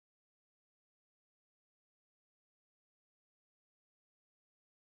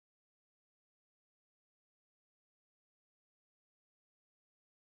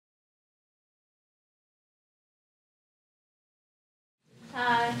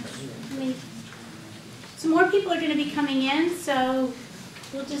Some more people are going to be coming in, so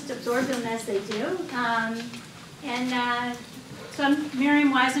we'll just absorb them as they do. So I'm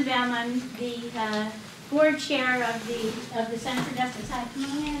Miriam Weisenbaum. I'm the board chair of the Center for Justice. Hi, come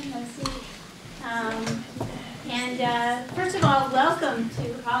on in, have a seat. First of all, welcome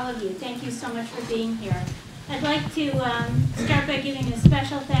to all of you. Thank you so much for being here. I'd like to start by giving a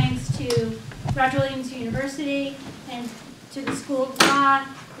special thanks to Roger Williams University and to the School of Law,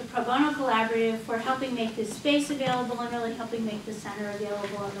 the Pro Bono Collaborative, for helping make this space available and really helping make the center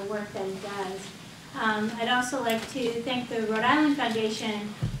available and the work that it does. I'd also like to thank the Rhode Island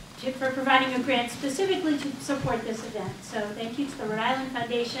Foundation for providing a grant specifically to support this event. So thank you to the Rhode Island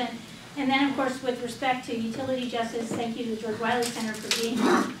Foundation. And then, of course, with respect to utility justice, thank you to the George Wiley Center for being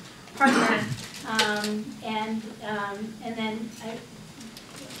our partner. And then I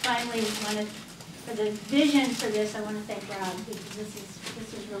finally want to, for the vision for this, I want to thank Rob, because this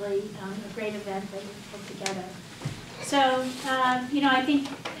is really a great event that we put together. So, you know, I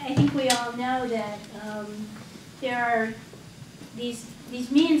think we all know that there are these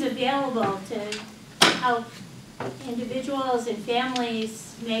means available to help individuals and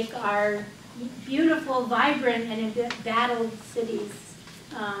families make our beautiful, vibrant, and embattled cities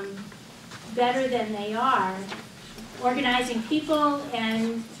better than they are, organizing people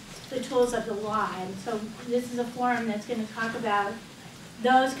and the tools of the law. And so this is a forum that's going to talk about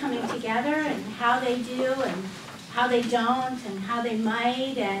those coming together and how they do and how they don't and how they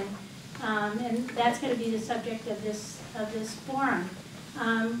might, and that's going to be the subject of this forum.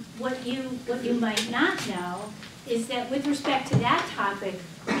 What you might not know is that with respect to that topic,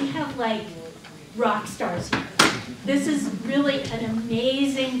 we have like rock stars here. This is really an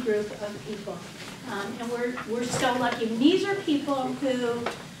amazing group of people, and we're so lucky. And these are people who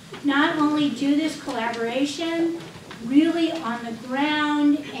not only do this collaboration really on the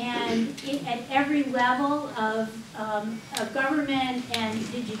ground and at every level of government and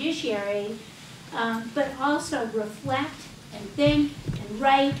the judiciary, but also reflect and think and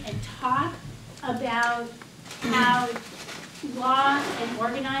write and talk about how law and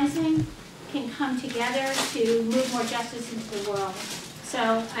organizing can come together to move more justice into the world. So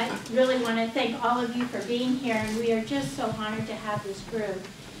I really want to thank all of you for being here, and we are just so honored to have this group.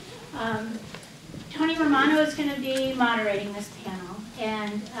 Tony Romano is going to be moderating this panel,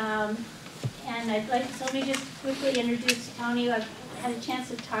 and I'd like, so let me just quickly introduce Tony, who I've had a chance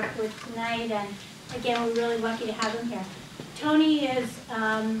to talk with tonight, and again, we're really lucky to have him here. Tony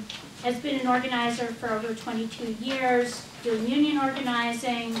has been an organizer for over 22 years, doing union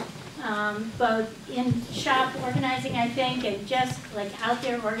organizing, both in shop organizing, I think, and just like out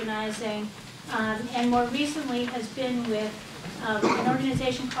there organizing, and more recently has been with an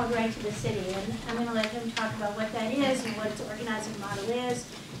organization called Right to the City, and I'm going to let him talk about what that is and what its organizing model is,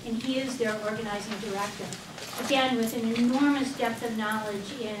 and he is their organizing director. Again, with an enormous depth of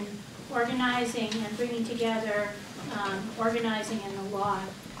knowledge in organizing and bringing together organizing and the law.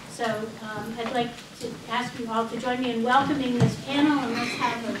 So I'd like to ask you all to join me in welcoming this panel, and let's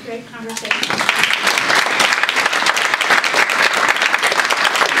have a great conversation.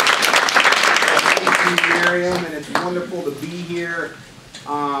 Miriam, and it's wonderful to be here.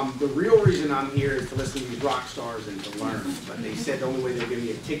 The real reason I'm here is to listen to these rock stars and to learn. But they said the only way they'll give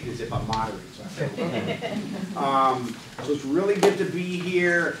me a ticket is if I'm moderating. So I said, okay. So it's really good to be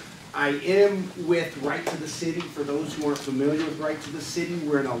here. I am with Right to the City. For those who aren't familiar with Right to the City,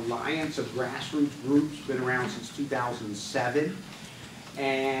 we're an alliance of grassroots groups, been around since 2007.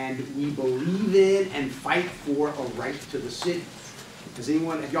 And we believe in and fight for a right to the city.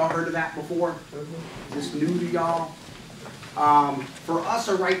 Have y'all heard of that before? Is this new to y'all? For us,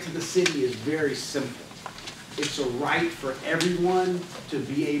 a right to the city is very simple. It's a right for everyone to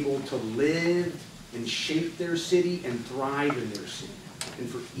be able to live and shape their city and thrive in their city. And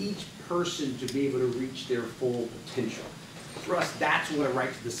for each person to be able to reach their full potential. For us, that's what a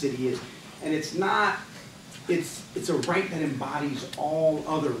right to the city is. And it's not, it's a right that embodies all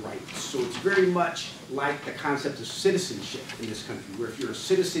other rights. So it's very much like the concept of citizenship in this country, where if you're a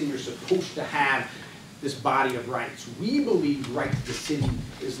citizen, you're supposed to have this body of rights. We believe right to the city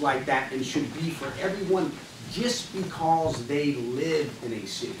is like that and should be for everyone just because they live in a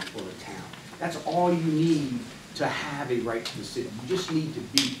city or a town. That's all you need to have a right to the city. You just need to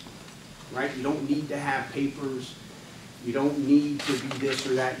be, right? You don't need to have papers. You don't need to be this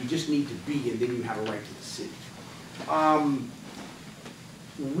or that. You just need to be, and then you have a right to the city.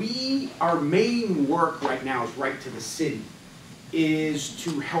 Our main work right now is Right to the City, is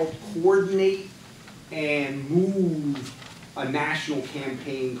to help coordinate and move a national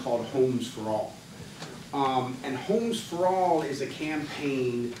campaign called Homes for All. And Homes for All is a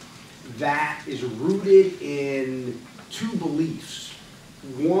campaign that is rooted in two beliefs.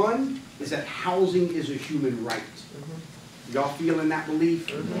 One is that housing is a human right. Y'all feeling that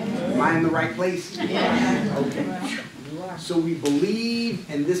belief? Am I in the right place? Yeah. Okay. So we believe,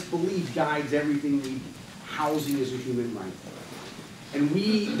 and this belief guides everything we do. Housing is a human right. And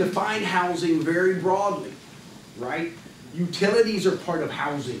we define housing very broadly, right? Utilities are part of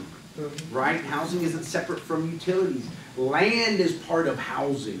housing, right? Housing isn't separate from utilities. Land is part of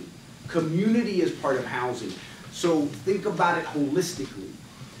housing. Community is part of housing. So think about it holistically.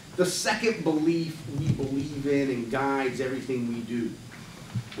 The second belief we believe in and guides everything we do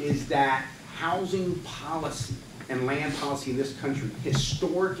is that housing policy and land policy in this country,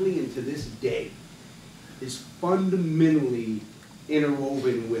 historically and to this day, is fundamentally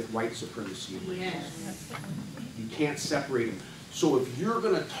interwoven with white supremacy. Yes. You can't separate them. So if you're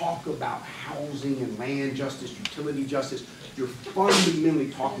going to talk about housing and land justice, utility justice, you're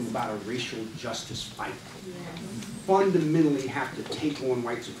fundamentally talking about a racial justice fight. You fundamentally have to take on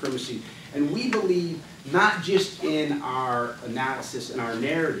white supremacy. And we believe not just in our analysis and our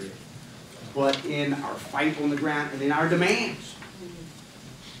narrative, but in our fight on the ground and in our demands.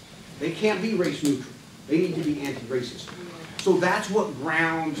 They can't be race neutral. They need to be anti-racist. So that's what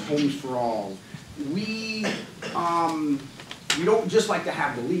grounds Homes for All. We don't just like to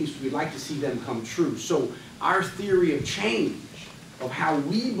have beliefs, we'd like to see them come true. So our theory of change, of how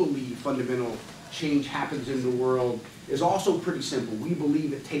we believe fundamental change happens in the world, is also pretty simple. We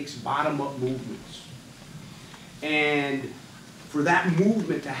believe it takes bottom-up movements. And for that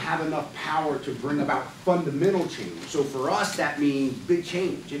movement to have enough power to bring about fundamental change. So for us, that means big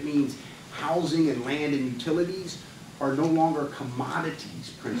change. It means housing and land and utilities are no longer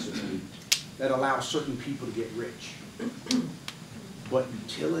commodities, principally, that allow certain people to get rich. But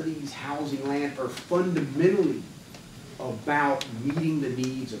utilities, housing, land are fundamentally about meeting the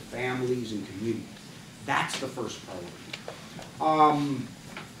needs of families and communities. That's the first priority.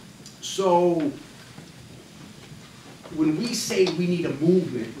 So when we say we need a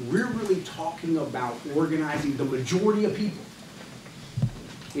movement, we're really talking about organizing the majority of people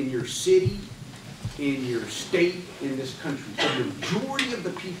in your city, in your state, in this country. The majority of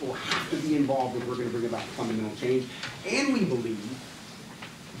the people have to be involved if we're going to bring about fundamental change. And we believe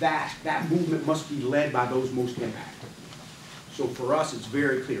that that movement must be led by those most impacted. So for us, it's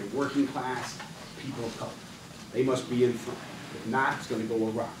very clear, working class, people of color. They must be in front. If not, it's going to go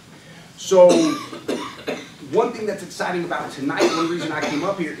awry. So one thing that's exciting about tonight, one reason I came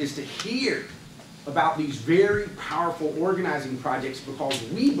up here, is to hear about these very powerful organizing projects, because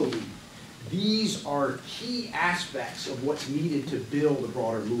we believe these are key aspects of what's needed to build a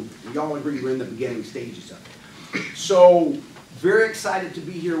broader movement. We all agree we're in the beginning stages of it. So very excited to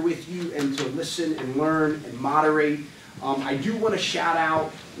be here with you and to listen and learn and moderate. I do want to shout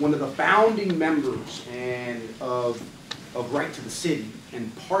out one of the founding members of Right to the City,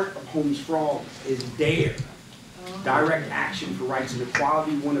 and part of Homes for All is DARE, Direct Action for Rights and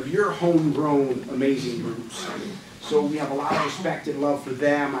Equality, one of your homegrown amazing groups. So we have a lot of respect and love for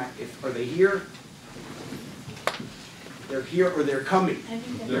them. Are they here? They're here or they're coming?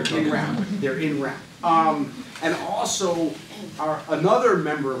 They're in route. They're in route. And also, another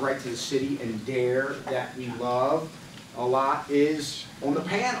member of Right to the City and DARE that we love a lot is on the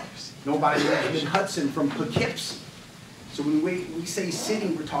panel. Nobody less than Hudson from Poughkeepsie. So when we say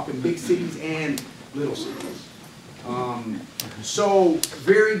city, we're talking big cities and little cities. So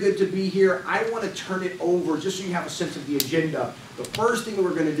very good to be here. I want to turn it over, just so you have a sense of the agenda. The first thing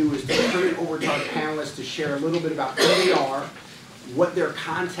we're going to do is to turn it over to our panelists to share a little bit about who they are, what their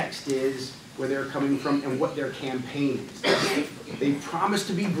context is, where they're coming from, and what their campaign is. They promise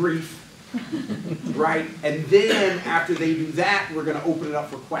to be brief, right? And then after they do that, we're going to open it up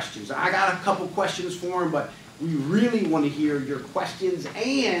for questions. I got a couple questions for them, but we really want to hear your questions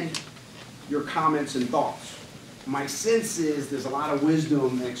and your comments and thoughts. My sense is there's a lot of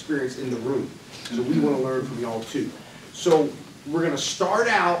wisdom and experience in the room, so we want to learn from y'all too. So we're going to start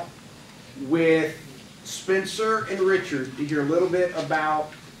out with Spencer and Richard to hear a little bit about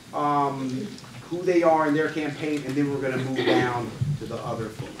who they are in their campaign, and then we're going to move down to the other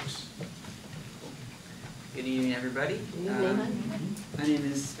folks. Good evening, everybody. My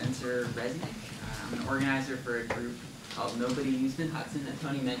name is Spencer Resnick. I'm an organizer for a group called Nobody Used in Hudson that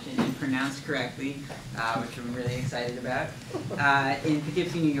Tony mentioned and pronounced correctly, which I'm really excited about. In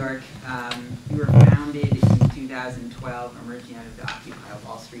Poughkeepsie, New York, we were founded in 2012, emerging out of the Occupy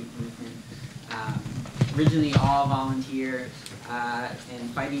Wall Street movement. Originally all volunteer and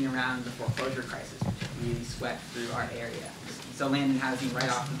fighting around the foreclosure crisis, which really swept through our area. So land and housing right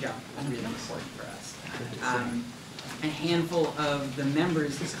off the jump was really important for us. A handful of the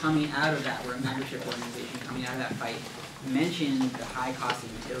members coming out of that, we're a membership organization coming out of that fight, mentioned the high cost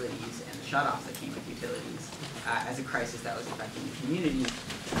of utilities and the shutoffs that came with utilities as a crisis that was affecting the community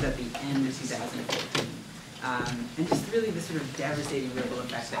at the end of 2014. And just really the sort of devastating ripple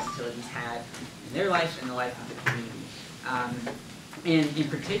effect that utilities had in their life and the life of the community. And in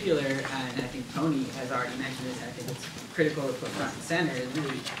particular, and I think Tony has already mentioned this, and I think it's critical to put front and center, is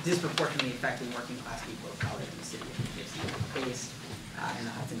really disproportionately affecting working class people of color in the city of Poughkeepsie, based in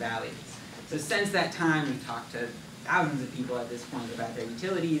the Hudson Valley. So since that time, we've talked to thousands of people at this point about their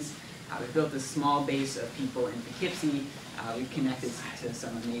utilities. We've built a small base of people in Poughkeepsie. We've connected to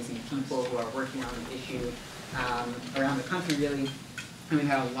some amazing people who are working on the issue around the country, really. And we've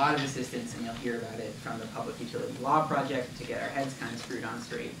had a lot of assistance, and you'll hear about it, from the Public Utility Law Project to get our heads kind of screwed on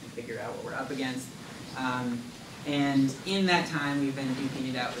straight and figure out what we're up against. And in that time, we've been duking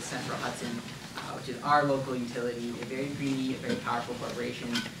it out with Central Hudson, which is our local utility, a very greedy, a very powerful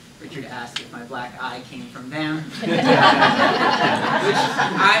corporation. Richard asked if my black eye came from them, which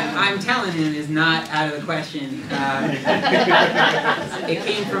I'm telling him is not out of the question. It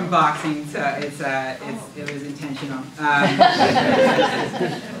came from boxing, so it was intentional.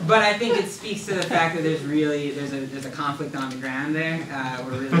 But I think it speaks to the fact that there's a conflict on the ground there.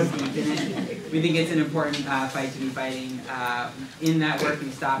 We're really steeped in it. We think it's an important fight to be fighting. In that work, we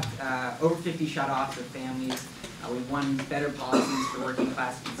stopped over 50 shutoffs of families. We won better policies for working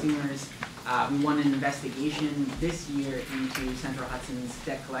class consumers. We won an investigation this year into Central Hudson's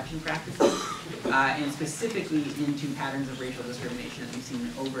debt collection practices, and specifically into patterns of racial discrimination that we've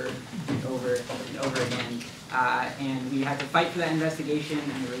seen over and over and over again. And we had to fight for that investigation,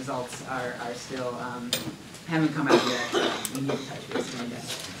 and the results are still haven't come out yet. We need to touch base on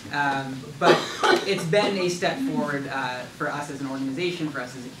that. But it's been a step forward for us as an organization, for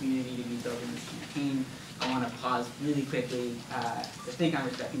us as a community, to be building this campaign. I want to pause really quickly to think I'm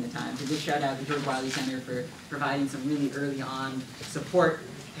respecting the time, to just shout out the George Wiley Center for providing some really early on support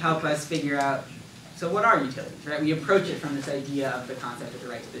to help us figure out, so what are utilities, right? We approach it from this idea of the concept of the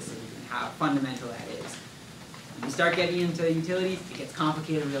right to the city and how fundamental that is. When you start getting into utilities, it gets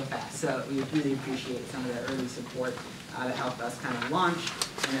complicated real fast. So we really appreciate some of the early support that helped us kind of launch,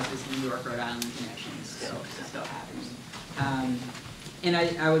 and that this New York, Rhode Island connection is still happening. And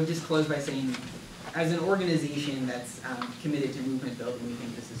I would just close by saying, as an organization that's committed to movement building, we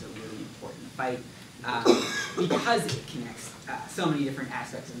think this is a really important fight because it connects so many different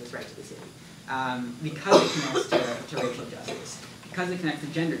aspects of this right to the city. Because it connects to racial justice, because it connects to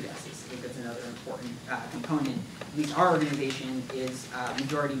gender justice. I think that's another important component. At least our organization is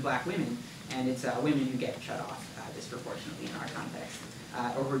majority black women, and it's women who get shut off disproportionately in our context,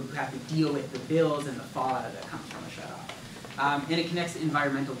 or who have to deal with the bills and the fallout that comes from a shut off. And it connects to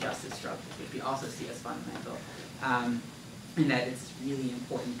environmental justice struggles, which we also see as fundamental, and that it's a really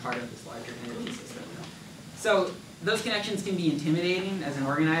important part of this larger energy system. So those connections can be intimidating as an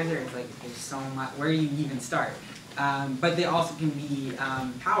organizer. It's like, there's so much, where do you even start? But they also can be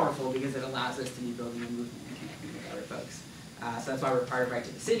powerful because it allows us to be building a movement and connecting with other folks. So that's why we're part of Right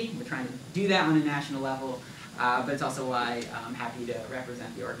to the City. We're trying to do that on a national level, but it's also why I'm happy to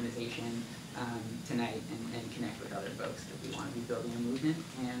represent the organization tonight and connect with other folks, because we want to be building a movement,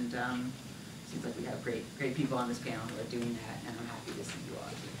 and it seems like we have great people on this panel who are doing that, and I'm happy to see you all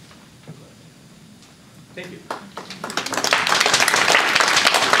here. Thank you.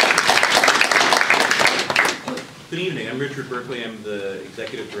 Good evening. I'm Richard Berkeley. I'm the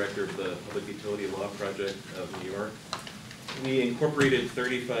Executive Director of the Public Utility Law Project of New York. We incorporated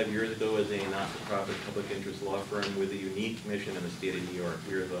 35 years ago as a not-for-profit public interest law firm with a unique mission in the state of New York.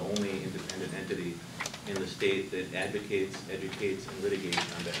 We are the only independent entity in the state that advocates, educates, and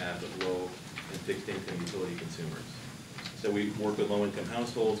litigates on behalf of low and fixed-income utility consumers. So we work with low-income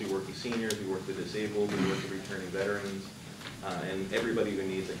households, we work with seniors, we work with disabled, we work with returning veterans, and everybody who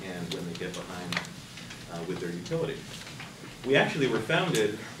needs a hand when they get behind with their utility. We actually were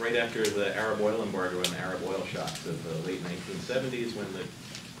founded right after the Arab oil embargo and the Arab oil shocks of the late 1970s, when the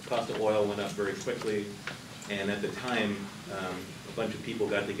cost of oil went up very quickly. And at the time, a bunch of people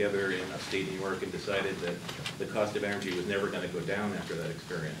got together in upstate New York and decided that the cost of energy was never going to go down after that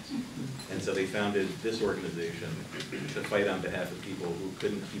experience. And so they founded this organization to fight on behalf of people who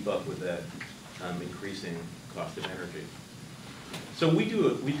couldn't keep up with that increasing cost of energy. So we do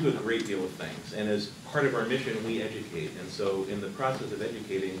a great deal of things, and as part of our mission, we educate. And so in the process of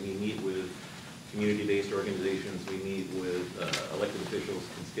educating, we meet with community-based organizations, we meet with elected officials,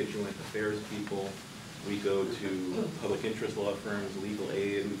 constituent affairs people, we go to public interest law firms, legal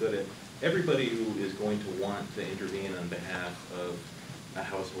aid, we go to everybody who is going to want to intervene on behalf of a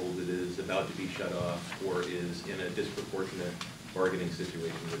household that is about to be shut off or is in a disproportionate bargaining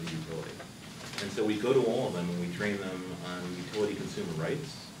situation with the utility. And so we go to all of them and we train them on utility consumer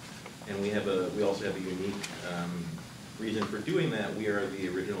rights. And we also have a unique reason for doing that. We are the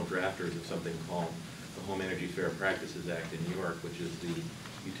original drafters of something called the Home Energy Fair Practices Act in New York, which is the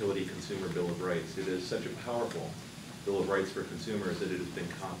Utility Consumer Bill of Rights. It is such a powerful Bill of Rights for consumers that it has been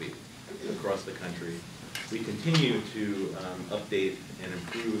copied across the country. We continue to update and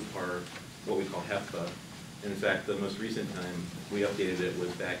improve our, what we call HEFA. In fact, the most recent time we updated it was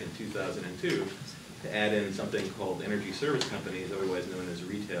back in 2002 to add in something called energy service companies, otherwise known as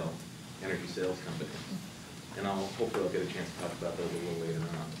retail energy sales companies. And hopefully I'll get a chance to talk about those a little later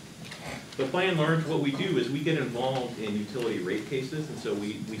on. But by and large, what we do is we get involved in utility rate cases, and so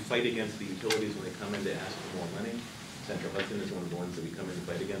we fight against the utilities when they come in to ask for more money. Central Hudson is one of the ones that we come in and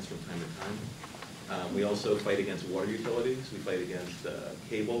fight against from time to time. We also fight against water utilities, we fight against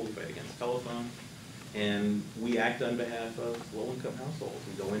cable, we fight against telephone, and we act on behalf of low-income households.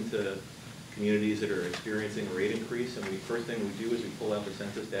 We go into communities that are experiencing a rate increase, and the first thing we do is we pull out the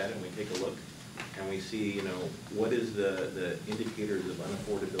census data and we take a look, and we see, what is the indicators of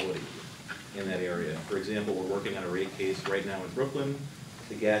unaffordability in that area. For example, we're working on a rate case right now in Brooklyn.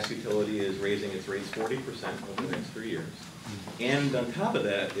 The gas utility is raising its rates 40% over the next 3 years. And on top of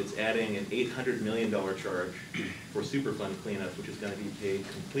that, it's adding an $800 million charge for Superfund cleanup, which is going to be paid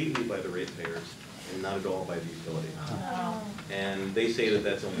completely by the ratepayers and not at all by the utility. Oh. And they say that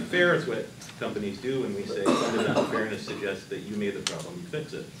that's only fair, it's what companies do, and we say fundamental fairness suggests that you made the problem, you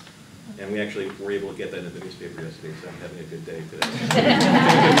fix it. And we actually were able to get that in the newspaper yesterday, so I'm having a good day today.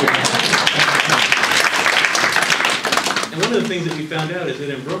 And one of the things that we found out is that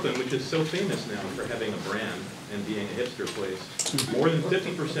in Brooklyn, which is so famous now for having a brand and being a hipster place, more than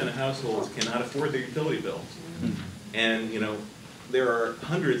 50% of households cannot afford their utility bills. And there are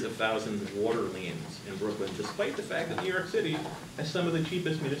hundreds of thousands of water liens in Brooklyn, despite the fact that New York City has some of the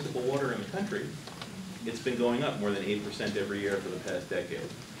cheapest municipal water in the country. It's been going up more than 8% every year for the past decade.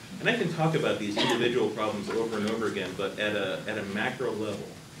 And I can talk about these individual problems over and over again, but at a macro level,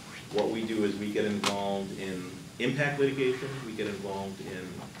 what we do is we get involved in impact litigation, we get involved in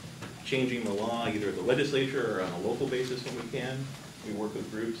changing the law, either at the legislature or on a local basis when we can. We work with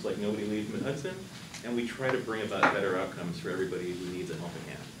groups like Nobody Leaves Mid-Hudson, and we try to bring about better outcomes for everybody who needs a helping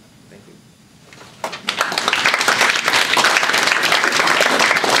hand. Thank you.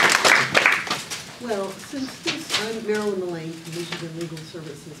 Well, I'm Marilyn Mullane from Michigan Legal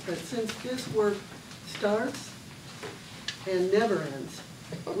Services, but since this work starts and never ends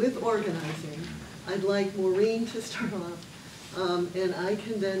with organizing, I'd like Maureen to start off, and I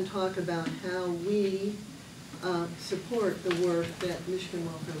can then talk about how we support the work that Michigan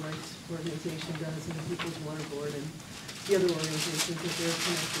Welfare Rights Organization does and the People's Water Board and the other organizations that they're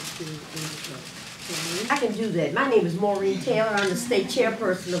connected to in Detroit. I can do that. My name is Maureen Taylor. I'm the state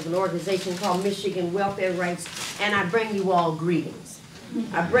chairperson of an organization called Michigan Welfare Rights, and I bring you all greetings.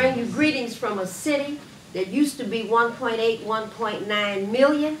 I bring you greetings from a city that used to be 1.8, 1.9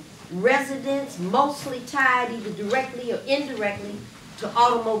 million residents, mostly tied either directly or indirectly to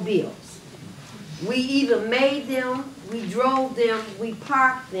automobiles. We either made them, we drove them, we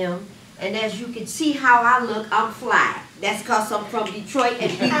parked them, and as you can see how I look, I'm fly. That's because I'm from Detroit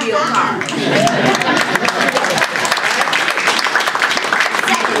and we build cars.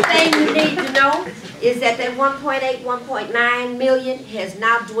 Second thing you need to know is that 1.8, 1.9 million has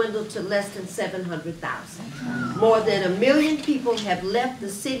now dwindled to less than 700,000. More than 1 million people have left the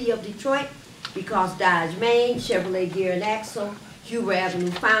city of Detroit because Dodge Main, Chevrolet Gear and Axle, Huber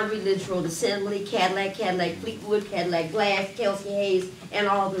Avenue Foundry, Lynch Road Assembly, Cadillac Fleetwood, Cadillac Glass, Kelsey Hayes, and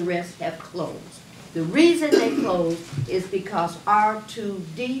all the rest have closed. The reason they closed is because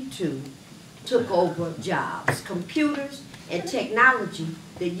R2D2 took over jobs. Computers and technology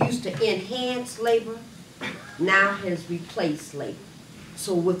that used to enhance labor now has replaced labor.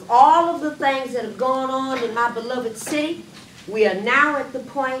 So with all of the things that have gone on in my beloved city, we are now at the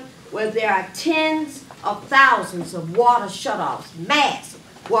point where there are tens of thousands of water shutoffs, mass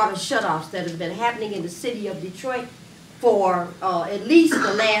water shutoffs that have been happening in the city of Detroit for at least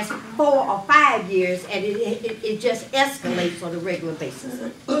the last 4 or 5 years, and it just escalates on a regular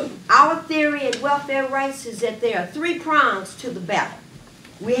basis. Our theory at welfare rights is that there are 3 prongs to the battle.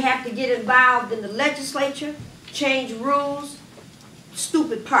 We have to get involved in the legislature, change rules,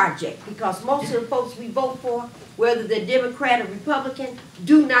 stupid project, because most of the folks we vote for, whether they're Democrat or Republican,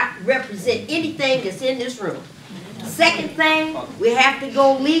 do not represent anything that's in this room. Second thing, we have to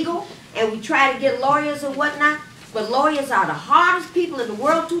go legal, and we try to get lawyers and whatnot, but lawyers are the hardest people in the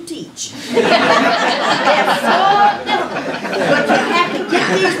world to teach. They're so difficult. But you have to get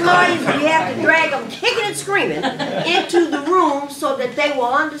these lawyers, and you have to drag them kicking and screaming into the room so that they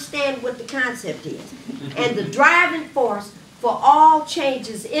will understand what the concept is. And the driving force for all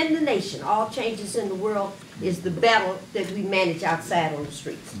changes in the nation, all changes in the world, is the battle that we manage outside on the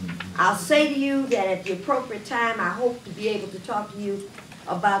streets. I'll say to you that at the appropriate time, I hope to be able to talk to you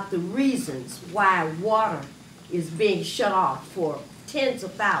about the reasons why water is being shut off for tens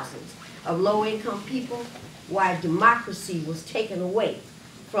of thousands of low-income people, why democracy was taken away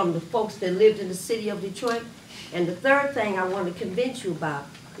from the folks that lived in the city of Detroit. And the third thing I want to convince you about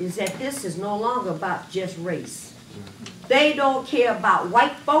is that this is no longer about just race. They don't care about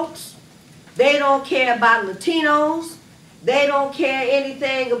white folks. They don't care about Latinos. They don't care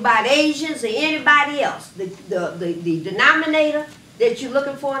anything about Asians or anybody else. The denominator that you're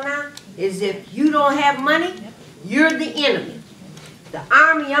looking for now is if you don't have money, you're the enemy. The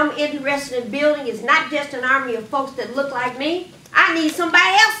army I'm interested in building is not just an army of folks that look like me. I need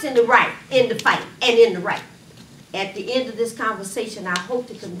somebody else in the right, in the fight, and in the right. At the end of this conversation, I hope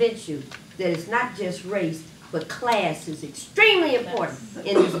to convince you that it's not just race, but class is extremely important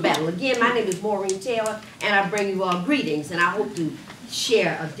in this battle. Again, my name is Maureen Taylor, and I bring you all greetings, and I hope to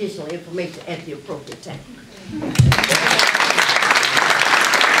share additional information at the appropriate time.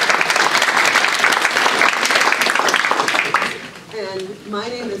 And my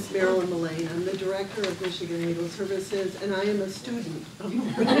name is Marilyn Mullane. I'm the director of Michigan Legal Services, and I am a student of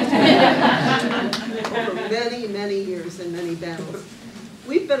over many, many years and many battles.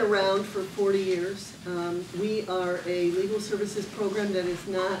 We've been around for 40 years. We are a legal services program that is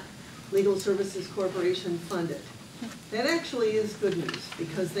not Legal Services Corporation funded. That actually is good news,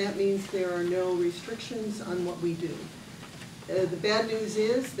 because that means there are no restrictions on what we do. The bad news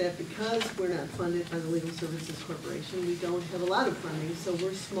is that because we're not funded by the Legal Services Corporation, we don't have a lot of funding, so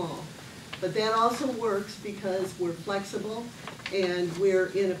we're small. But that also works because we're flexible and we're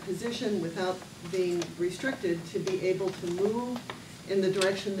in a position without being restricted to be able to move in the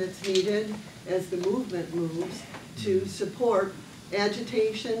direction that's needed as the movement moves to support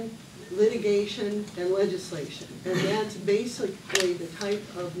agitation, litigation, and legislation. And that's basically the type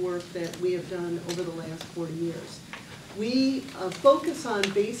of work that we have done over the last 40 years. We focus on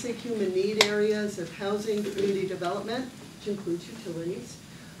basic human need areas of housing, community development, which includes utilities,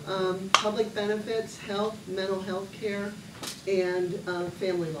 public benefits, health, mental health care, and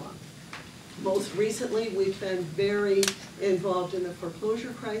family law. Most recently, we've been very involved in the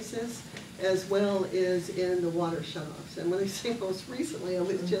foreclosure crisis, as well as in the water shutoffs. And when I say most recently, I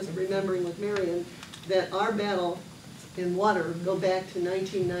was just remembering with Marion that our battle in water go back to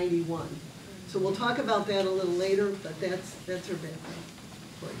 1991. So we'll talk about that a little later, but that's our background.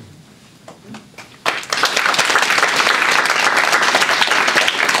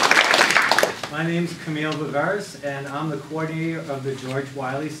 My name's Camille Viveris, and I'm the coordinator of the George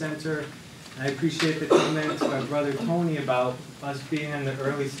Wiley Center. And I appreciate the comments by Brother Tony about us being in the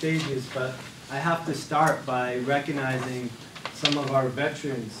early stages, but I have to start by recognizing some of our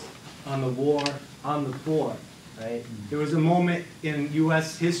veterans on the war on the poor. Right? There was a moment in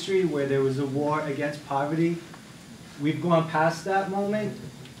U.S. history where there was a war against poverty. We've gone past that moment,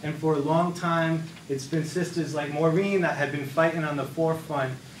 and for a long time, it's been sisters like Maureen that have been fighting on the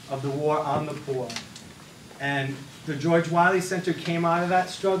forefront of the war on the poor. And the George Wiley Center came out of that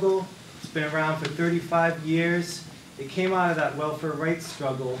struggle. It's been around for 35 years. It came out of that welfare rights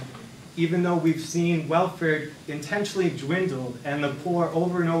struggle, even though we've seen welfare intentionally dwindled and the poor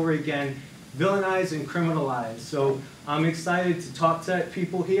over and over again villainized and criminalized. So I'm excited to talk to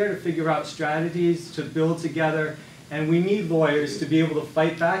people here to figure out strategies to build together, and we need lawyers to be able to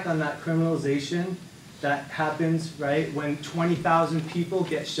fight back on that criminalization that happens, right, when 20,000 people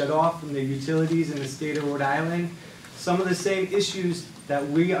get shut off from their utilities in the state of Rhode Island. Some of the same issues that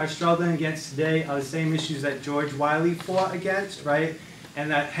we are struggling against today are the same issues that George Wiley fought against, right, and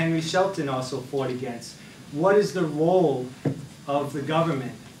that Henry Shelton also fought against. What is the role of the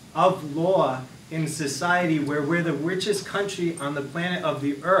government, of law in society where we're the richest country on the planet of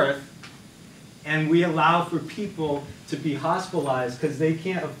the earth, and we allow for people to be hospitalized because they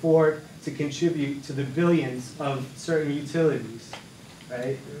can't afford to contribute to the billions of certain utilities,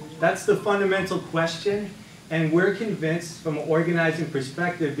 right? That's the fundamental question, and we're convinced from an organizing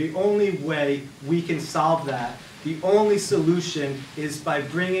perspective the only way we can solve that, the only solution is by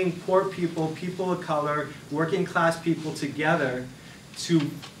bringing poor people, people of color, working class people together to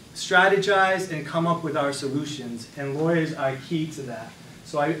strategize and come up with our solutions, and lawyers are key to that.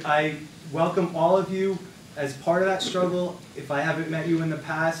 So I welcome all of you as part of that struggle. If I haven't met you in the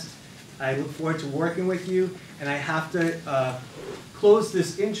past, I look forward to working with you, and I have to close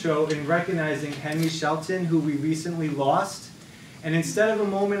this intro in recognizing Henry Shelton, who we recently lost. And instead of a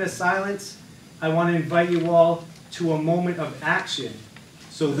moment of silence, I want to invite you all to a moment of action.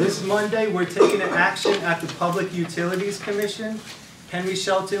 So this Monday, we're taking an action at the Public Utilities Commission. Henry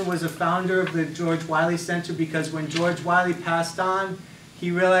Shelton was a founder of the George Wiley Center because when George Wiley passed on, he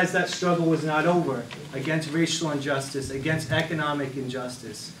realized that struggle was not over against racial injustice, against economic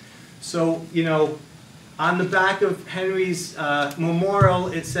injustice. So, you know, on the back of Henry's memorial,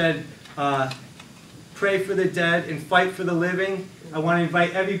 it said, pray for the dead and fight for the living. I want to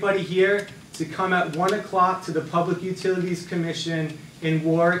invite everybody here to come at 1 o'clock to the Public Utilities Commission in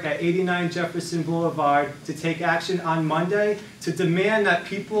Warwick at 89 Jefferson Boulevard to take action on Monday to demand that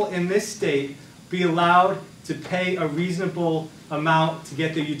people in this state be allowed to pay a reasonable amount to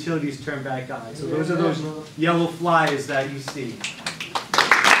get their utilities turned back on. So those are those yellow flyers that you see.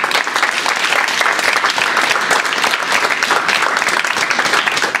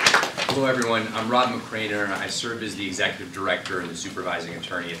 Hello everyone, I'm Rod McCraner. I serve as the Executive Director and the Supervising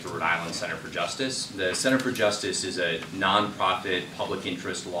Attorney at the Rhode Island Center for Justice. The Center for Justice is a nonprofit public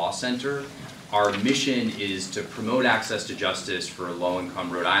interest law center. Our mission is to promote access to justice for low-income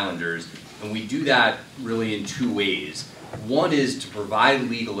Rhode Islanders, and we do that really in two ways. One is to provide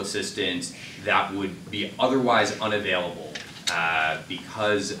legal assistance that would be otherwise unavailable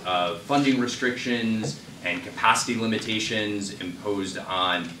because of funding restrictions and capacity limitations imposed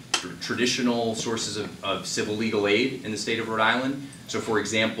on traditional sources of civil legal aid in the state of Rhode Island. So for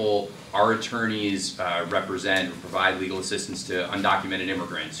example, our attorneys represent or provide legal assistance to undocumented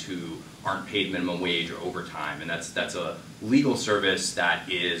immigrants who aren't paid minimum wage or overtime, and that's a legal service that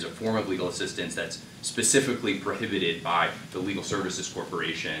is a form of legal assistance that's specifically prohibited by the Legal Services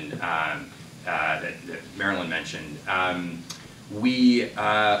Corporation that Marilyn mentioned. We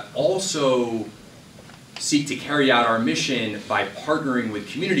also seek to carry out our mission by partnering with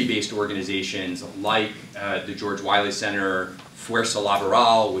community-based organizations like the George Wiley Center, Fuerza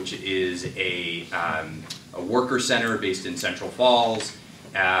Laboral, which is a worker center based in Central Falls,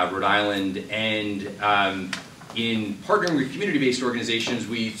 Rhode Island, and in partnering with community-based organizations,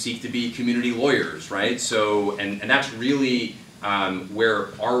 we seek to be community lawyers, right? So, and that's really where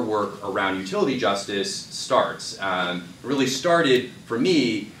our work around utility justice starts. It really started, for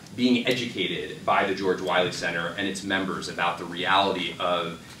me, being educated by the George Wiley Center and its members about the reality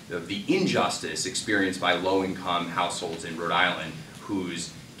of the injustice experienced by low-income households in Rhode Island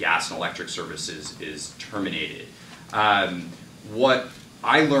whose gas and electric services is terminated. What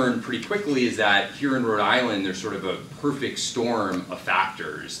I learned pretty quickly is that here in Rhode Island there's sort of a perfect storm of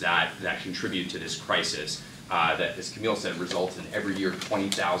factors that contribute to this crisis that, as Camille said, results in every year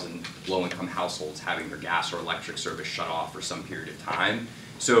 20,000 low-income households having their gas or electric service shut off for some period of time.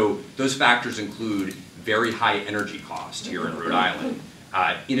 So those factors include very high energy costs here in Rhode Island,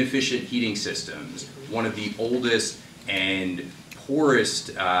 inefficient heating systems, one of the oldest and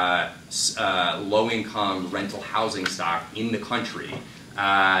poorest low-income rental housing stock in the country,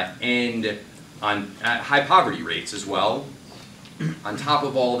 and on high poverty rates as well. On top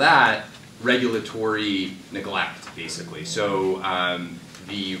of all that, regulatory neglect, basically. So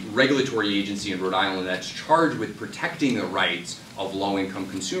the regulatory agency in Rhode Island that's charged with protecting the rights of low-income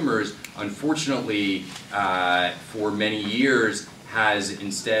consumers, unfortunately, for many years, has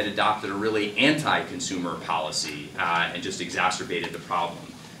instead adopted a really anti-consumer policy and just exacerbated the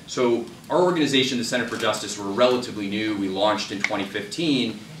problem. So our organization, the Center for Justice, we're relatively new. We launched in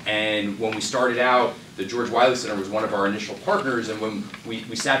 2015, and when we started out, the George Wiley Center was one of our initial partners, and when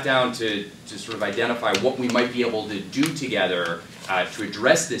we sat down to sort of identify what we might be able to do together to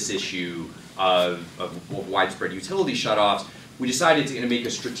address this issue of widespread utility shutoffs, we decided to make a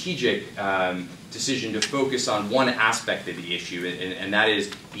strategic decision to focus on one aspect of the issue, and that is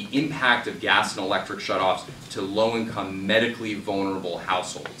the impact of gas and electric shutoffs to low-income, medically vulnerable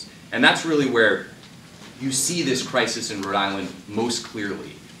households. And that's really where you see this crisis in Rhode Island most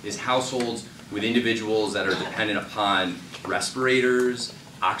clearly, is households with individuals that are dependent upon respirators,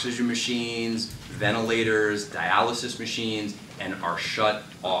 oxygen machines, ventilators, dialysis machines, and are shut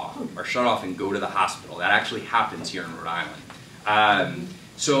off and go to the hospital. That actually happens here in Rhode Island.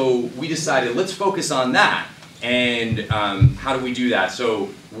 So we decided, let's focus on that. And how do we do that? So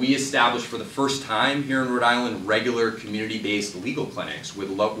we established for the first time here in Rhode Island regular community-based legal clinics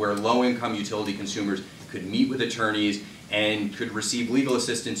where low-income utility consumers could meet with attorneys and could receive legal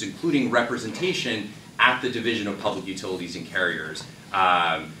assistance, including representation at the Division of Public Utilities and Carriers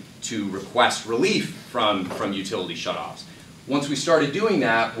to request relief from utility shutoffs. once we started doing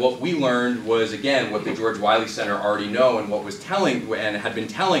that, what we learned was, again, what the George Wiley Center already know and what was telling, and had been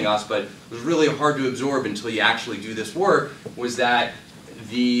telling us, but was really hard to absorb until you actually do this work, was that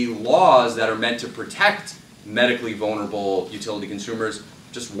the laws that are meant to protect medically vulnerable utility consumers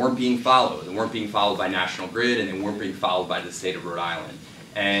just weren't being followed. They weren't being followed by National Grid, and they weren't being followed by the state of Rhode Island.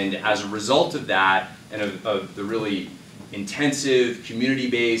 And as a result of that, and of the really intensive,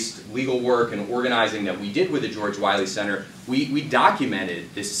 community-based legal work and organizing that we did with the George Wiley Center, we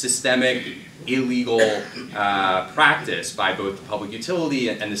documented this systemic, illegal practice by both the public utility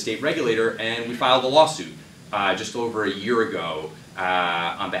and the state regulator, and we filed a lawsuit just over a year ago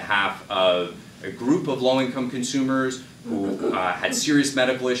on behalf of a group of low-income consumers who had serious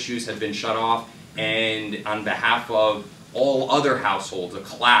medical issues, had been shut off, and on behalf of all other households, a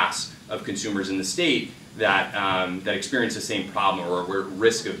class of consumers in the state that, that experience the same problem or were at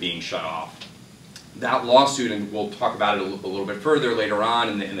risk of being shut off. That lawsuit, and we'll talk about it a little bit further later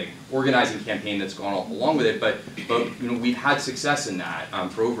on in the organizing campaign that's gone along with it, but you know, we've had success in that.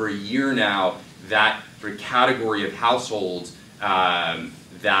 For over a year now, that category of households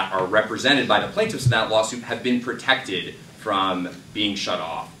that are represented by the plaintiffs in that lawsuit have been protected from being shut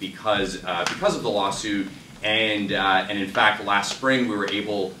off because of the lawsuit. And in fact, last spring we were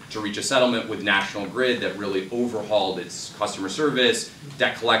able to reach a settlement with National Grid that really overhauled its customer service,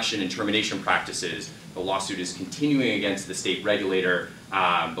 debt collection, and termination practices. The lawsuit is continuing against the state regulator,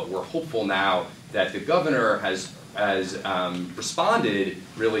 but we're hopeful now that the governor has responded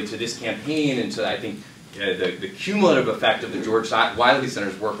really to this campaign and to, I think, the cumulative effect of the George Wiley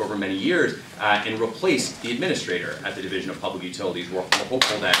Center's work over many years and replaced the administrator at the Division of Public Utilities. We're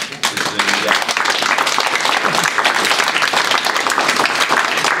hopeful that this is a new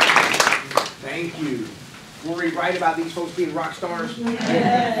Thank you. Were we right about these folks being rock stars?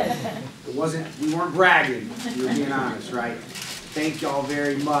 It wasn't, we weren't bragging, we were being honest, right? Thank y'all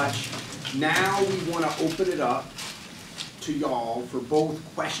very much. Now we want to open it up to y'all for both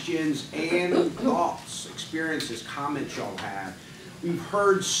questions and thoughts, experiences, comments y'all have. We've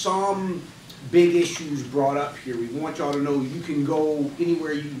heard some big issues brought up here. We want y'all to know you can go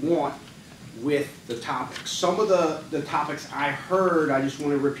anywhere you want with the topics. Some of the topics I heard, I just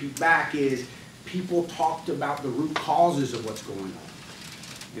want to repeat back, is people talked about the root causes of what's going on.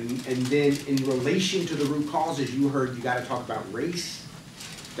 And then in relation to the root causes, you heard you got to talk about race,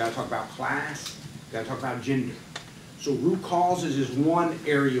 you got to talk about class, you got to talk about gender. So root causes is one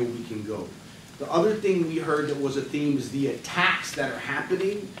area we can go. The other thing we heard that was a theme is the attacks that are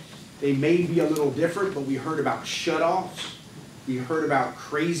happening. They may be a little different, but we heard about shutoffs. We heard about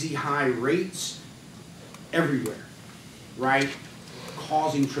crazy high rates everywhere, right?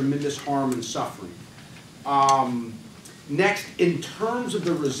 Causing tremendous harm and suffering. Next, in terms of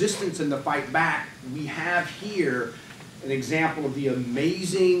the resistance and the fight back, we have here an example of the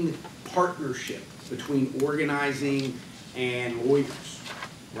amazing partnership between organizing and lawyers,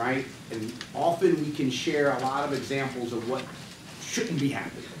 right? And often we can share a lot of examples of what shouldn't be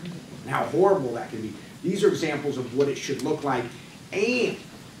happening and how horrible that can be. These are examples of what it should look like. And,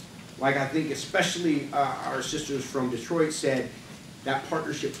 like I think especially our sisters from Detroit said, that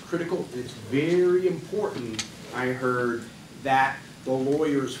partnership's critical, and it's very important, I heard, that the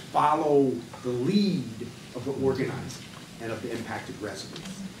lawyers follow the lead of the organizing and of the impacted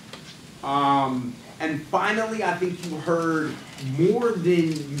residents. And finally, I think you heard more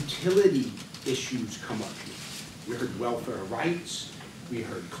than utility issues come up here. We heard welfare rights, we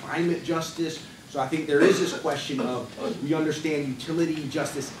heard climate justice. So I think there is this question of, we understand utility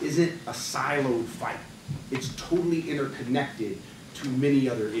justice isn't a siloed fight. It's totally interconnected to many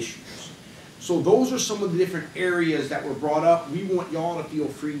other issues. So those are some of the different areas that were brought up. We want y'all to feel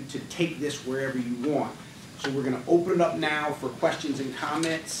free to take this wherever you want. So we're going to open it up now for questions and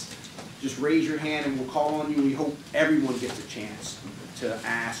comments. Just raise your hand and we'll call on you. We hope everyone gets a chance to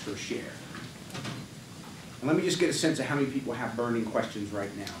ask or share. And let me just get a sense of how many people have burning questions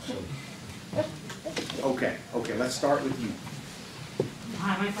right now. So, okay, let's start with you.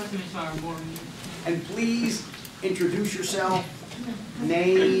 Hi, my question is Gordon. And please introduce yourself,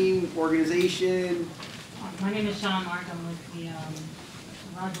 name, organization. My name is Sean Mark. I'm with the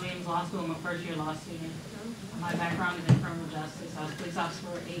Roger Williams Law School. I'm a first-year law student. My background is in criminal justice. I was a police officer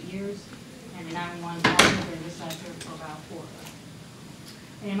for 8 years, and then 911 officer and dispatcher for about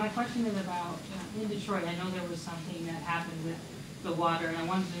 4. And my question is about, in Detroit, I know there was something that happened with the water, and I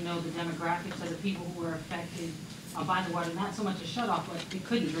wanted to know the demographics of the people who were affected by the water. Not so much a shut-off, but they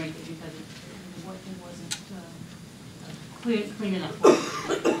couldn't drink it because it wasn't clean enough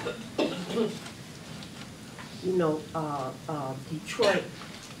water. You know, Detroit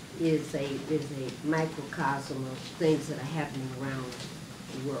is a microcosm of things that are happening around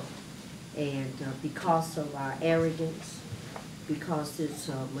the world. And because of our arrogance, because it's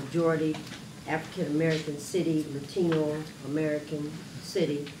a majority African-American city, Latino American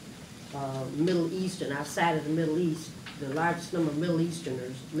city, Middle Eastern, outside of the Middle East, the largest number of Middle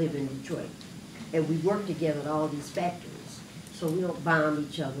Easterners live in Detroit. And we work together at all these factories. So we don't bomb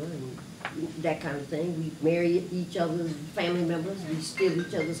each other and that kind of thing. We marry each other's family members, we steal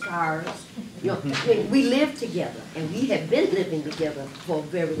each other's cars. You know, I mean, we live together, and we have been living together for a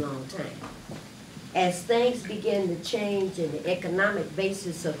very long time. As things began to change and the economic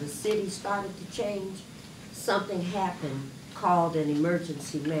basis of the city started to change, something happened called an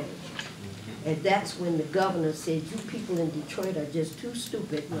emergency manager. And that's when the governor said, you people in Detroit are just too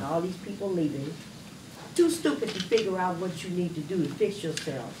stupid, with all these people leaving, too stupid to figure out what you need to do to fix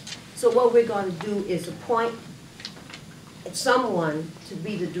yourselves. So what we're going to do is appoint someone to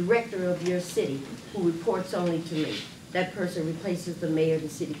be the director of your city who reports only to me. That person replaces the mayor, the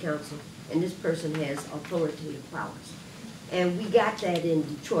city council, and this person has authoritative powers. And we got that in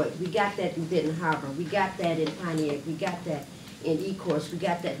Detroit. We got that in Benton Harbor. We got that in Pontiac. We got that in Ecorse. We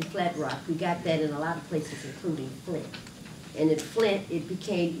got that in Flat Rock. We got that in a lot of places, including Flint. And in Flint, it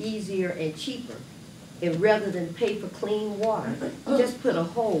became easier and cheaper. And rather than pay for clean water, just put a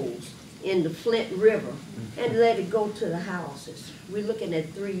hose in the Flint River and let it go to the houses. We're looking at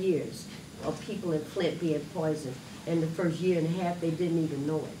 3 years of people in Flint being poisoned. And the first year and a half, they didn't even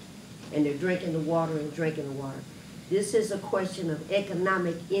know it. And they're drinking the water and drinking the water. This is a question of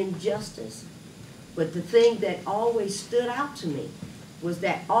economic injustice. But the thing that always stood out to me was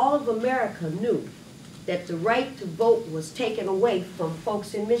that all of America knew that the right to vote was taken away from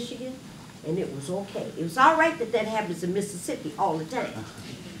folks in Michigan, and it was okay. It was all right that that happens in Mississippi all the time.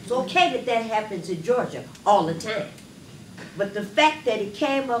 It's okay that that happens in Georgia all the time. But the fact that it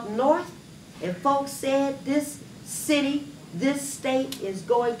came up north and folks said this city, this state is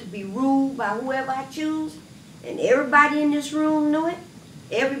going to be ruled by whoever I choose, and everybody in this room knew it,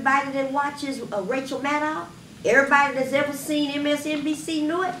 everybody that watches Rachel Maddow, everybody that's ever seen MSNBC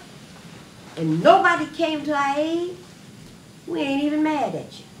knew it, and nobody came to our aid, we ain't even mad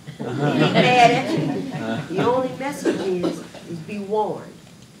at you. We ain't mad at you. The only message is be warned,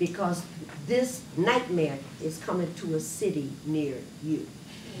 because this nightmare is coming to a city near you.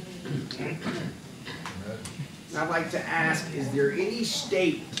 I'd like to ask, is there any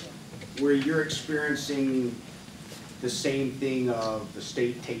state where you're experiencing the same thing of the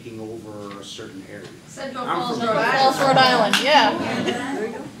state taking over a certain area? Central I'm Falls, from Rhode Rhode Island. Falls, Rhode Island, yeah. There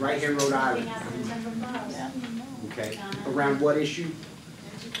you go. Right here in Rhode Island. Okay. Around what issue?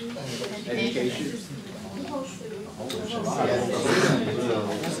 Education.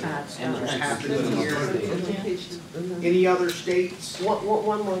 What's happening here? Any other states?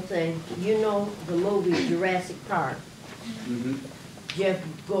 One more thing. You know the movie Jurassic Park? Mm-hmm. Jeff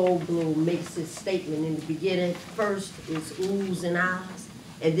Goldblum makes his statement in the beginning. First it's oohs and ahs,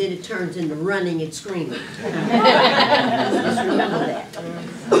 and then it turns into running and screaming. Just remember that.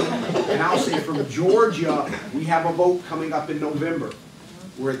 And I'll say from Georgia, we have a vote coming up in November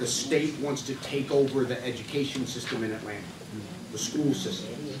where the state wants to take over the education system in Atlanta, the school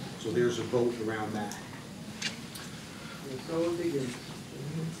system. So there's a vote around that.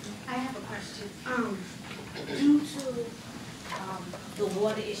 I have a question. Due to the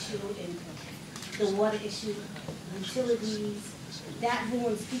water issue utilities, that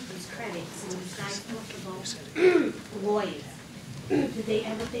ruins people's credits. And these guys talk about lawyers. Did they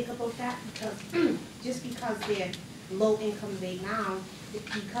ever think about that? Because just because they're low income right now,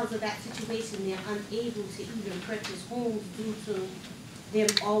 because of that situation, they're unable to even purchase homes due to them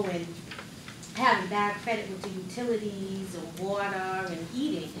owing, having bad credit with the utilities and water and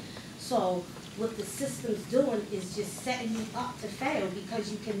heating. So what the system's doing is just setting you up to fail,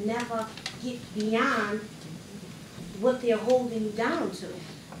 because you can never get beyond what they're holding you down to.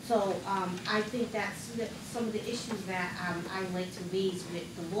 So I think that's some of the issues that I like to raise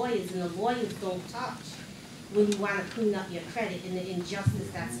with the lawyers, and the lawyers don't touch when you want to clean up your credit and the injustice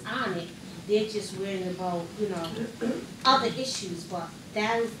that's on it. They're just worrying about, you know, other issues, but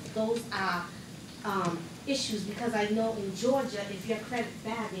those are issues, because I know in Georgia, if your credit's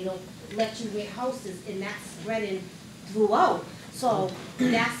bad, they don't let you rent houses, and that's spreading throughout. So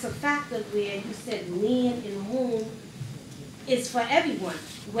that's a factor where you said land and home is for everyone.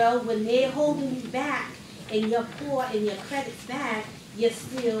 Well, when they're holding you back and you're poor and your credit's bad, you're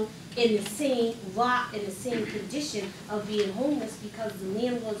still in the same lot, in the same condition of being homeless, because the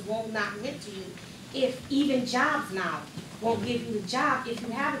landlords won't not rent to you. If even jobs now won't give you the job if you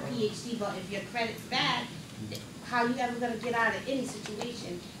have a PhD, but if your credit's bad, how you ever gonna get out of any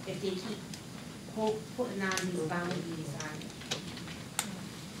situation if they keep putting on these boundaries on it?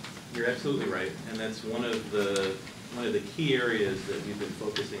 You're absolutely right, and that's one of the key areas that we've been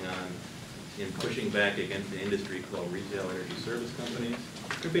focusing on in pushing back against the industry called retail energy service companies.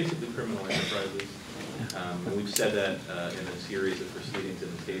 They're basically criminal enterprises. And we've said that in a series of proceedings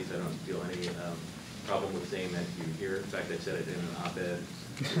in the States. I don't feel any problem with saying that to you here. In fact, I said it in an op-ed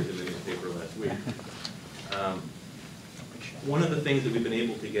in the newspaper last week. One of the things that we've been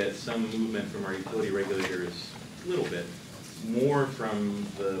able to get some movement from our utility regulators, a little bit, more from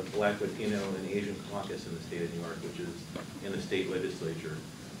the Black, Latino, and Asian caucus in the state of New York, which is in the state legislature.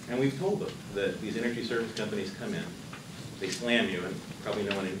 And we've told them that these energy service companies come in, they slam you, and probably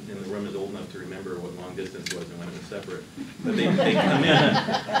no one in the room is old enough to remember what long distance was and when it was separate. But they come in,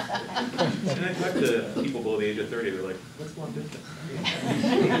 and I talk to people below the age of 30, they're like, what's long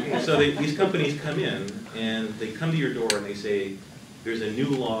distance? So these companies come in, and they come to your door and they say, there's a new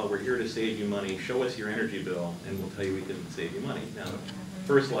law, we're here to save you money, show us your energy bill, and we'll tell you we can save you money. Now,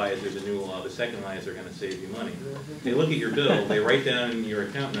 first lie is there's a new law, the second lie is they're gonna save you money. They look at your bill, they write down your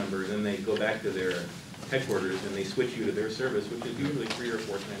account number, then they go back to their headquarters and they switch you to their service, which is usually 3 or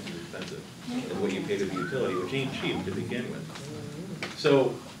 4 times as expensive as what you pay to the utility, which ain't cheap to begin with.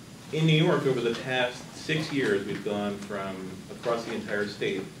 So, in New York, over the past 6 years, we've gone from, across the entire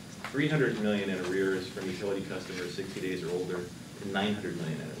state, 300 million in arrears from utility customers 60 days or older, to 900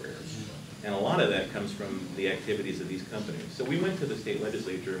 million in arrears. And a lot of that comes from the activities of these companies. So we went to the state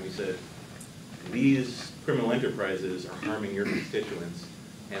legislature and we said, these criminal enterprises are harming your constituents,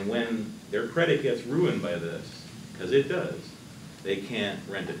 and when their credit gets ruined by this, because it does, they can't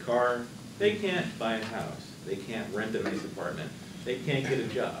rent a car, they can't buy a house, they can't rent a nice apartment, they can't get a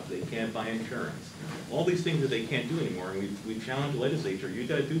job, they can't buy insurance. All these things that they can't do anymore, and we've challenged the legislature, you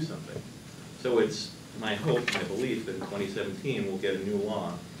gotta do something. So it's my hope, my belief that in 2017 we'll get a new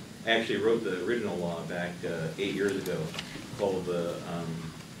law. I actually wrote the original law back 8 years ago called the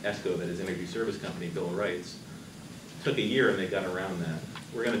ESCO, that is Energy Service Company Bill of Rights. Took a year and they got around that.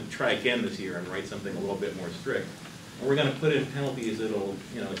 We're going to try again this year and write something a little bit more strict. And we're going to put in penalties that'll,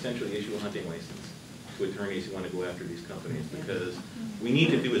 essentially issue a hunting license to attorneys who want to go after these companies, because we need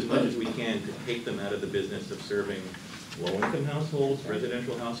to do as much as we can to take them out of the business of serving low-income households,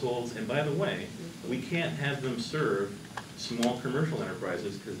 residential households, and by the way, we can't have them serve small commercial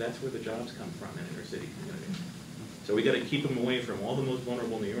enterprises because that's where the jobs come from in inner city communities. So we got to keep them away from all the most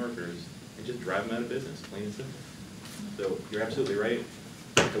vulnerable New Yorkers and just drive them out of business, plain and simple. So you're absolutely right.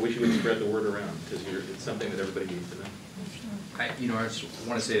 I wish you would spread the word around because it's something that everybody needs to know. I just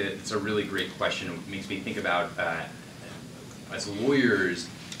want to say that it's a really great question. It makes me think about, as lawyers,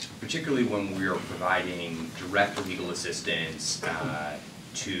 particularly when we are providing direct legal assistance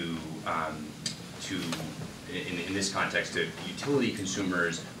in this context, to utility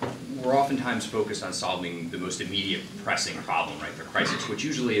consumers, we're oftentimes focused on solving the most immediate pressing problem, right? The crisis, which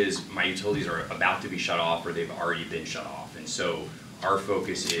usually is my utilities are about to be shut off or they've already been shut off. And so our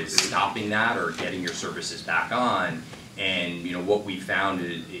focus is stopping that or getting your services back on. And what we found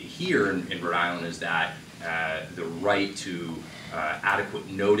here in Rhode Island is that the right to adequate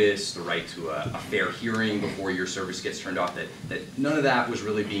notice, the right to a fair hearing before your service gets turned off, that none of that was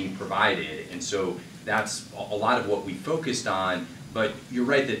really being provided. And so that's a lot of what we focused on. But you're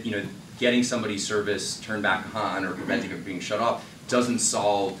right that getting somebody's service turned back on or preventing it from being shut off doesn't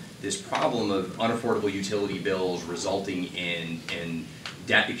solve this problem of unaffordable utility bills resulting in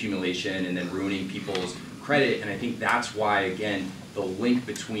debt accumulation and then ruining people's credit. And I think that's why, again, the link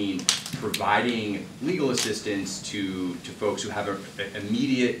between providing legal assistance to folks who have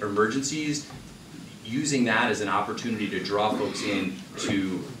immediate emergencies, using that as an opportunity to draw folks in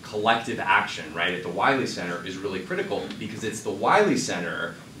to collective action, right, at the Wiley Center is really critical, because it's the Wiley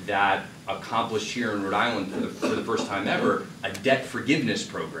Center that accomplished here in Rhode Island for the first time ever a debt forgiveness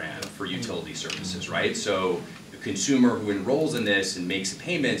program for utility services, right? So the consumer who enrolls in this and makes a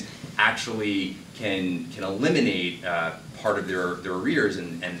payment actually can eliminate part of their arrears,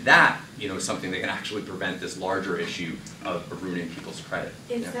 and that is something that can actually prevent this larger issue of ruining people's credit.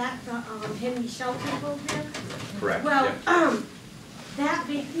 Is that the Henry Shelter program? Correct. Well, yeah. That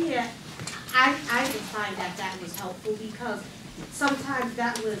bit there, I would find that was helpful, because sometimes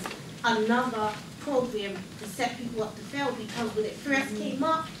that was another program to set people up to fail, because when it first came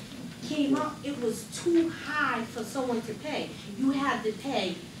up, it was too high for someone to pay. You had to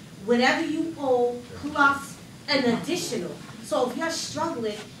pay whatever you owe plus an additional. So if you're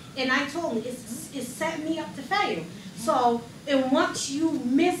struggling, and I told him, it's set me up to fail. So, and once you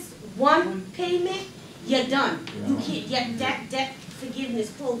miss one payment, you're done. You can't get that debt forgiveness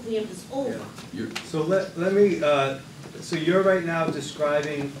program is over. So let me, so you're right now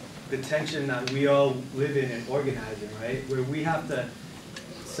describing the tension that we all live in organizing, right? Where we have to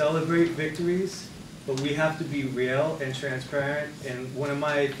celebrate victories, but we have to be real and transparent. And one of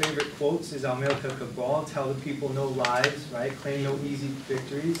my favorite quotes is Almerica Cabral, tell the people no lies, right? Claim no easy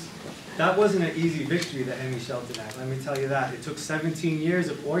victories. That wasn't an easy victory, the Henry Shelton Act, let me tell you that. It took 17 years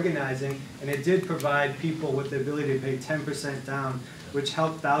of organizing, and it did provide people with the ability to pay 10% down, which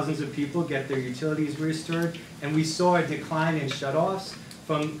helped thousands of people get their utilities restored. And we saw a decline in shutoffs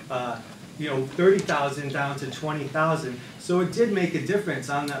from 30,000 down to 20,000. So it did make a difference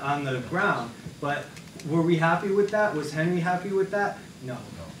on the ground. But were we happy with that? Was Henry happy with that? No.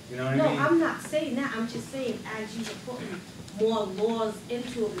 You know what I mean? No, I'm not saying that. I'm just saying as you were putting more laws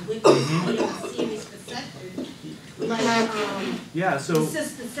into it with this being a serious recession, like yeah, so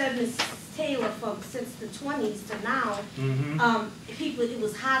Sister Sevens Taylor from since the 20s to now, people, it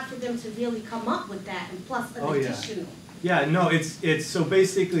was hard for them to really come up with that, and plus an additional. Yeah, no, it's so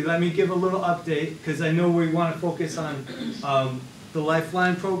basically, let me give a little update, because I know we want to focus on the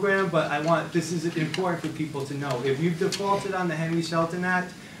Lifeline program, but this is important for people to know. If you've defaulted on the Henry Shelton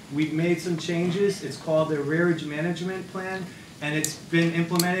Act, we've made some changes. It's called the Arrearage Management Plan, and it's been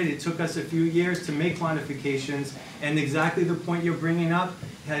implemented. It took us a few years to make modifications, and exactly the point you're bringing up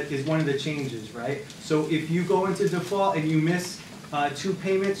is one of the changes, right? So if you go into default and you miss 2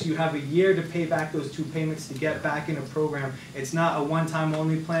 payments, you have a year to pay back those 2 payments to get back in a program. It's not a one-time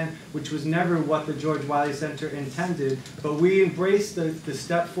only plan, which was never what the George Wiley Center intended, but we embraced the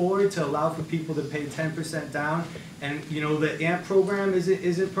step forward to allow for people to pay 10% down. And the AMP program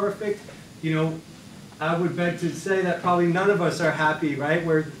isn't perfect. I would beg to say that probably none of us are happy, right,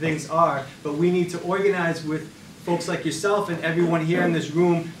 where things are, but we need to organize with folks like yourself and everyone here in this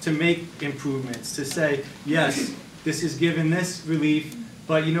room to make improvements, to say, yes, this is giving this relief,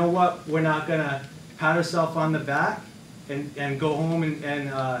 but you know what? We're not going to pat ourselves on the back and go home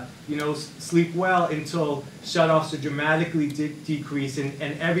and sleep well until shutoffs are dramatically decreased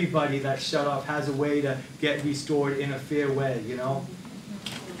and everybody that's shut off has a way to get restored in a fair way,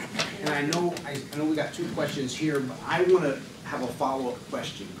 And I know we got 2 questions here, but I want to have a follow-up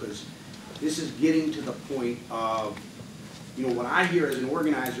question, because this is getting to the point of, what I hear as an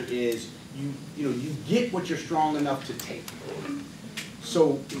organizer is, you get what you're strong enough to take.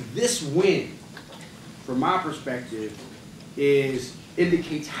 So this win, from my perspective,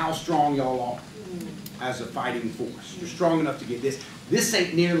 indicates how strong y'all are as a fighting force. You're strong enough to get this. This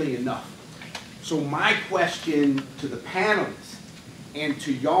ain't nearly enough. So my question to the panelists and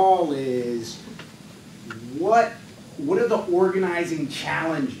to y'all is, what are the organizing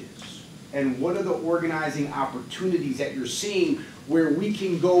challenges and what are the organizing opportunities that you're seeing where we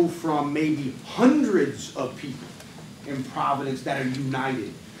can go from maybe hundreds of people in Providence that are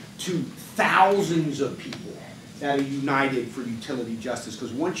united to thousands of people that are united for utility justice?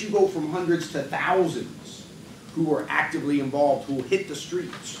 Because once you go from hundreds to thousands who are actively involved, who will hit the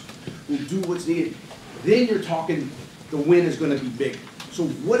streets, who will do what's needed, then you're talking the win is going to be big. So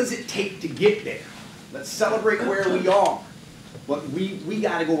what does it take to get there? Let's celebrate where we are, but we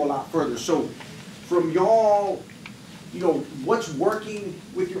got to go a lot further. So from y'all, what's working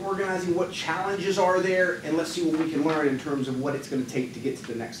with your organizing, what challenges are there, and let's see what we can learn in terms of what it's going to take to get to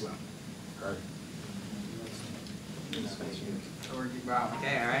the next level. Wow,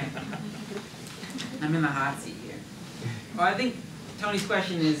 okay, all right. I'm in the hot seat here. Well, I think Tony's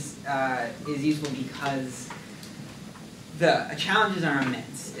question is useful because the challenges are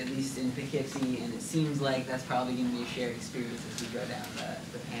immense, at least in Poughkeepsie, and it seems like that's probably going to be a shared experience as we go down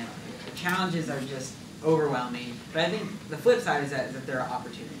the panel here. The challenges are just overwhelming, but I think the flip side is that there are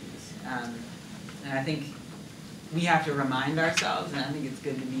opportunities. And I think we have to remind ourselves, and I think it's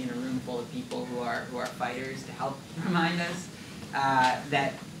good to be in a room full of people who are fighters to help remind us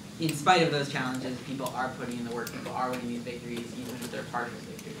that in spite of those challenges, people are putting in the work, people are winning these victories, even if they're partial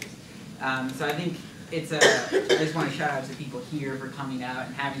victories. So I think I just want to shout out to people here for coming out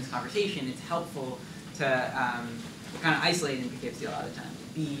and having this conversation. It's helpful to kind of isolate in Poughkeepsie a lot of the time,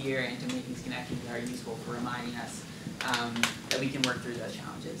 to be here and to make these connections that are useful for reminding us that we can work through those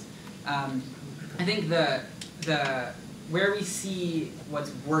challenges. I think where we see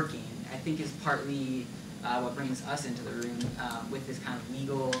what's working, I think is partly what brings us into the room with this kind of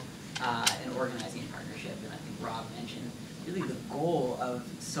legal and organizing partnership. And I think Rob mentioned really the goal of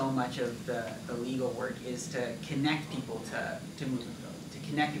so much of the legal work is to connect people to movement building, to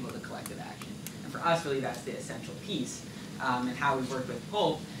connect people to collective action. And for us, really, that's the essential piece. And how we work with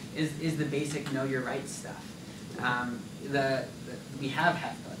Pulp is the basic know your rights stuff. We have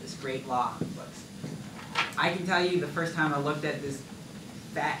HEFPA, this great law on the books. I can tell you the first time I looked at this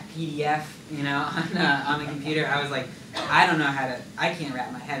fat PDF, you know, on the computer, I was like, I don't know how to, I can't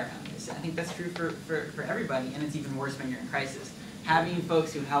wrap my head around this. I think that's true for everybody, and it's even worse when you're in crisis. Having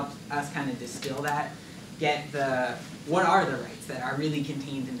folks who helped us kind of distill that, get what are the rights that are really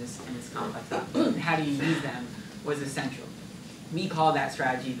contained in this complex document, and how do you use them, was essential. We call that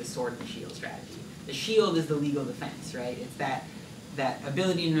strategy the sword and shield strategy. The shield is the legal defense, right? It's that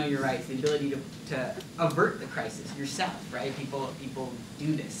ability to know your rights, the ability to avert the crisis yourself, right? People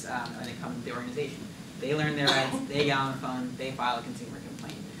do this when they come to the organization. They learn their rights, they get on the phone, they file a consumer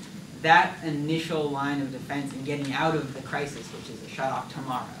complaint. That initial line of defense in getting out of the crisis, which is a shut off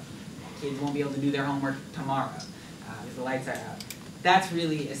tomorrow. Kids won't be able to do their homework tomorrow if the lights are out. That's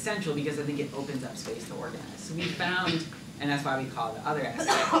really essential because I think it opens up space to organize. So we found, and that's why we call the other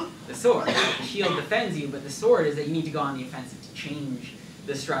aspect the sword. The shield defends you, but the sword is that you need to go on the offensive to change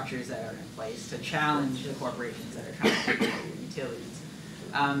the structures that are in place, to challenge the corporations that are trying to take over your utilities.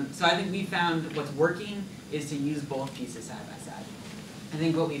 So I think we found what's working is to use both pieces side by side. I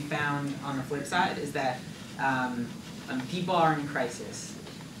think what we found on the flip side is that when people are in crisis,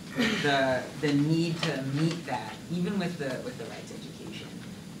 the need to meet that, even with the rights education,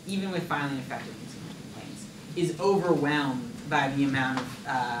 even with filing effective consumer complaints, is overwhelmed by the amount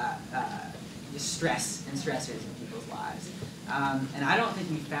of stress and stressors in people's lives. And I don't think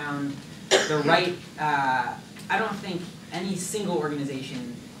we found the right, I don't think any single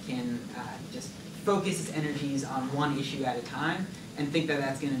organization can just focus its energies on one issue at a time and think that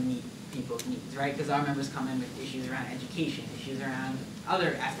that's going to meet people's needs, right? Because our members come in with issues around education, issues around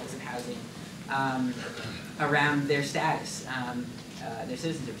other aspects of housing, around their status, their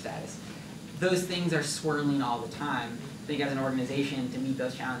citizenship status. Those things are swirling all the time. I think as an organization, to meet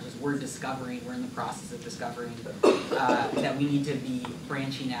those challenges, we're in the process of discovering that we need to be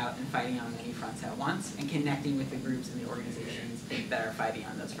branching out and fighting on many fronts at once and connecting with the groups and the organizations that are fighting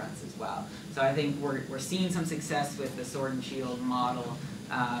on those fronts as well. So I think we're seeing some success with the sword and shield model.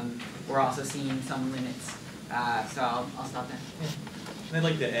 We're also seeing some limits. So I'll stop there. And I'd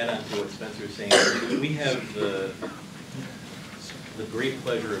like to add on to what Spencer's saying. We have the great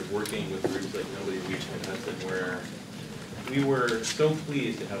pleasure of working with groups like Nobody Reached in Hudson, where we were so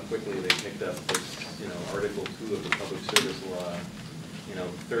pleased at how quickly they picked up this, Article 2 of the Public Service Law,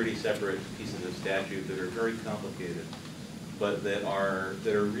 30 separate pieces of statute that are very complicated, but that are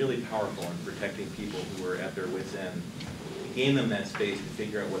really powerful in protecting people who are at their wits' end. We gain them that space to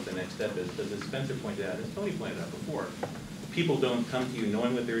figure out what the next step is, because as Spencer pointed out, as Tony pointed out before, people don't come to you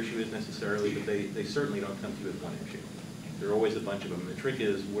knowing what their issue is necessarily, but they certainly don't come to you with one issue. There are always a bunch of them. The trick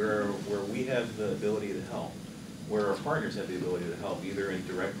is where we have the ability to help, where our partners have the ability to help, either in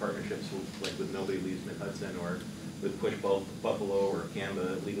direct partnerships like with Nobody Leaves Mid-Hudson, or with Push Buffalo or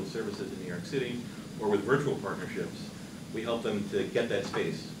Canva Legal Services in New York City, or with virtual partnerships. We help them to get that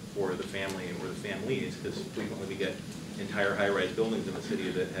space for the family or the families, because frequently we get entire high-rise buildings in the city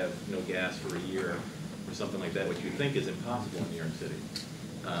that have no gas for a year or something like that, which you think is impossible in New York City,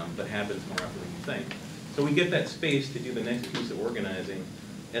 but happens more often than you think. So we get that space to do the next piece of organizing.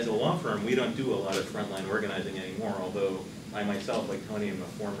 As a law firm, we don't do a lot of frontline organizing anymore, although I myself, like Tony, am a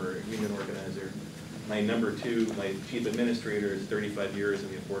former union organizer. My number two, my chief administrator, is 35 years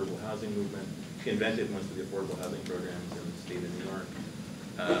in the affordable housing movement. She invented most of the affordable housing programs in the state of New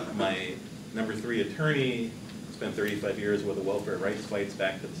York. My number three attorney spent 35 years with the welfare rights fights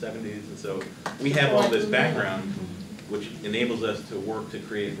back to the 70s, and so we have all this background, which enables us to work to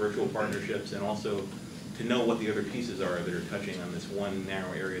create virtual partnerships and also to know what the other pieces are that are touching on this one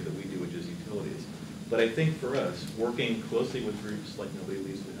narrow area that we do, which is utilities. But I think for us, working closely with groups like Nobody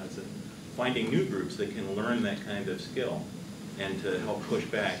Leaves Mid-Hudson, finding new groups that can learn that kind of skill and to help push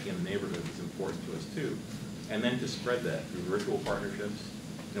back in the neighborhood is important to us too. And then to spread that through virtual partnerships.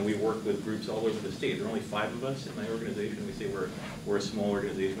 And we work with groups all over the state. There are only 5 of us in my organization. We say we're a small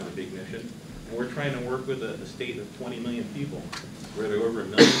organization with a big mission. And we're trying to work with a state of 20 million people, where there are over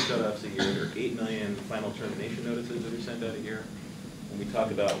 1 million shutoffs a year. There are 8 million final termination notices that are sent out a year. When we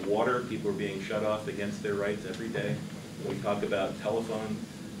talk about water, people are being shut off against their rights every day. When we talk about telephone,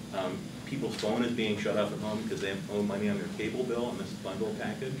 people's phone is being shut off at home because they owe money on their cable bill on this bundle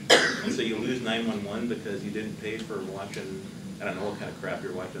package. And so you lose 911 because you didn't pay for watching, I don't know what kind of crap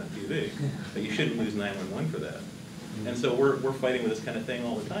you're watching on TV, but you shouldn't lose 911 for that. And so we're fighting with this kind of thing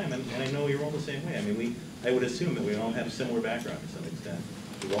all the time, and I know you're all the same way. I mean, I would assume that we all have similar background to some extent.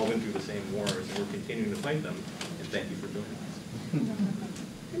 We've all been through the same wars, and we're continuing to fight them, and thank you for doing this.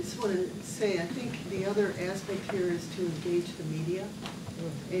 I just want to say, I think the other aspect here is to engage the media,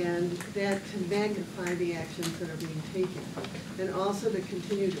 and that to magnify the actions that are being taken, and also to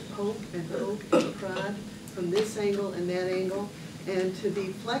continue to poke and prod from this angle and that angle, and to be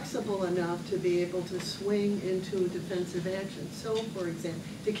flexible enough to be able to swing into defensive action. So, for example,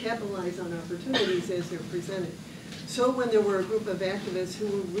 to capitalize on opportunities as they're presented. So when there were a group of activists who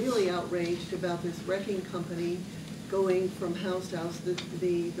were really outraged about this wrecking company going from house to house,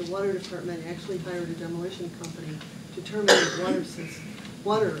 the water department actually hired a demolition company to terminate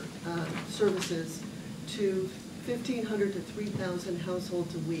water services to 1,500 to 3,000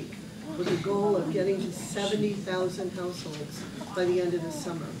 households a week, with a goal of getting to 70,000 households by the end of the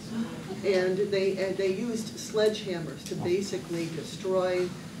summer. And they used sledgehammers to basically destroy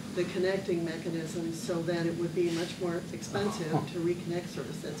the connecting mechanisms so that it would be much more expensive to reconnect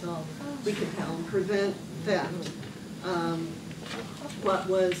service. That's all we can tell, and prevent theft.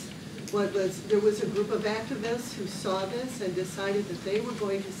 There was a group of activists who saw this and decided that they were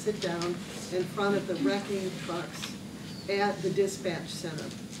going to sit down in front of the wrecking trucks at the dispatch center.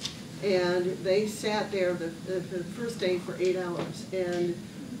 And they sat there the first day for 8 hours. And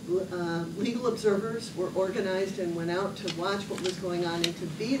legal observers were organized and went out to watch what was going on and to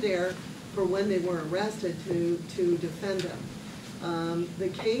be there for when they were arrested to defend them. The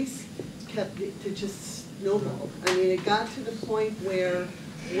case to just snowball. I mean, it got to the point where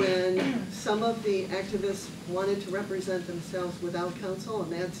when some of the activists wanted to represent themselves without counsel,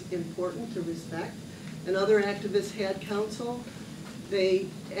 and that's important to respect, and other activists had counsel, the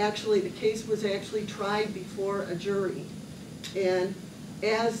case was actually tried before a jury. And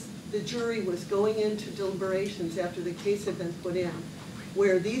as the jury was going into deliberations after the case had been put in,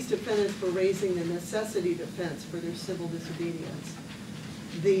 where these defendants were raising the necessity defense for their civil disobedience,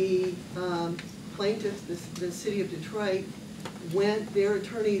 the plaintiffs, the city of Detroit, their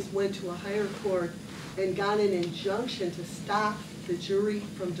attorneys went to a higher court and got an injunction to stop the jury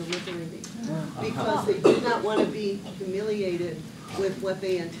from deliberating because they did not want to be humiliated with what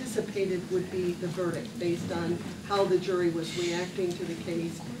they anticipated would be the verdict based on how the jury was reacting to the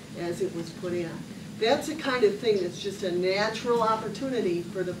case as it was put in. That's the kind of thing that's just a natural opportunity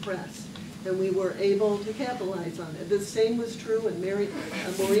for the press, and we were able to capitalize on it. The same was true, and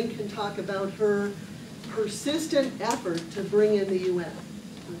Maureen can talk about her persistent effort to bring in the UN.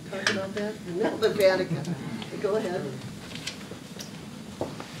 Can we talk about that? And then the Vatican. Go ahead.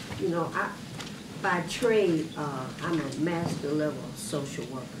 You know, by trade, I'm a master level social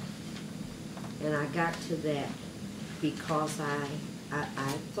worker. And I got to that because I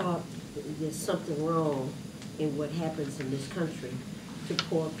thought there's something wrong in what happens in this country to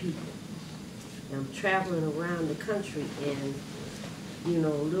poor people. And I'm traveling around the country and, you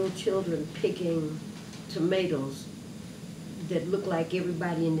know, little children picking tomatoes that look like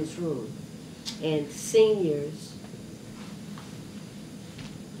everybody in this room, and seniors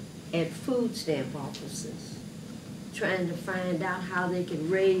at food stamp offices trying to find out how they can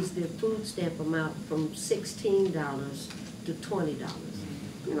raise their food stamp amount from $16 to $20.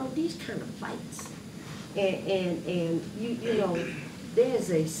 You know, these kind of fights. And you know, there's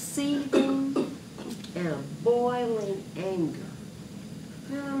a seething and a boiling anger.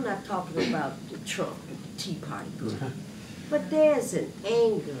 Now, I'm not talking about the Trump Tea Party group, but there's an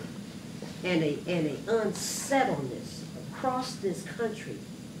anger and a unsettledness across this country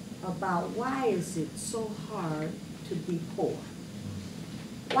about why is it so hard to be poor?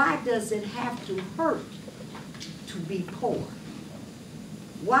 Why does it have to hurt to be poor?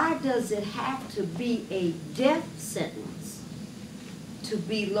 Why does it have to be a death sentence to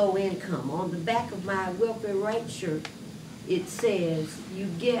be low income? On the back of my welfare rights shirt, it says you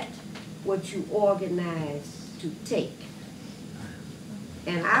get what you organize to take.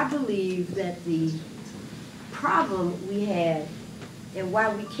 And I believe that the problem we have and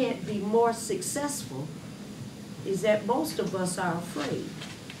why we can't be more successful is that most of us are afraid.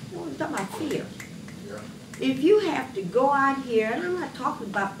 You know, I'm talking about fear. Yeah. If you have to go out here, and I'm not talking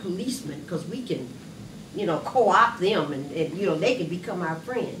about policemen because we can, you know, co-opt them and, you know, they can become our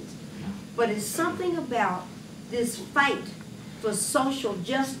friends. But it's something about this fight for social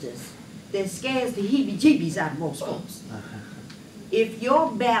justice that scares the heebie-jeebies out of most folks. If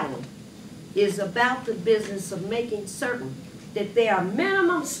your battle is about the business of making certain that there are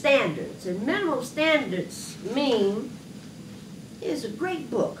minimum standards, and minimum standards mean, here's a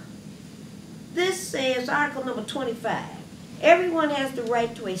great book. This says, Article number 25, everyone has the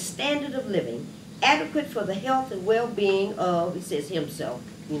right to a standard of living adequate for the health and well-being of, it says himself,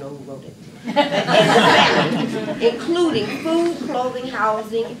 you know who wrote it, and the family, including food, clothing,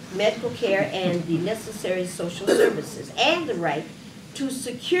 housing, medical care, and the necessary social services, and the right to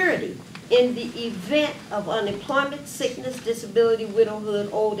security in the event of unemployment, sickness, disability, widowhood,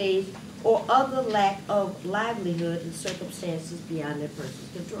 old age, or other lack of livelihood in circumstances beyond their person's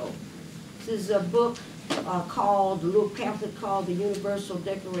control. This is a book called, the little pamphlet called the Universal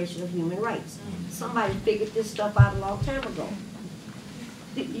Declaration of Human Rights. Somebody figured this stuff out a long time ago.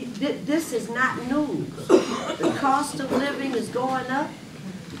 This is not news. The cost of living is going up.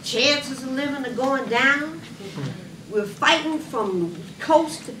 The chances of living are going down. We're fighting from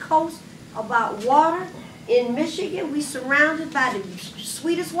coast to coast about water. In Michigan, we're surrounded by the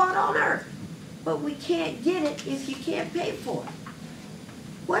sweetest water on earth. But we can't get it if you can't pay for it.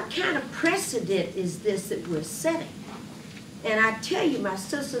 What kind of precedent is this that we're setting? And I tell you, my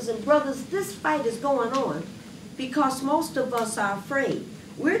sisters and brothers, this fight is going on because most of us are afraid.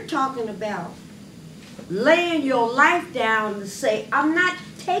 We're talking about laying your life down to say, I'm not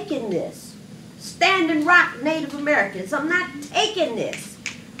taking this. Standing Rock Native Americans, I'm not taking this.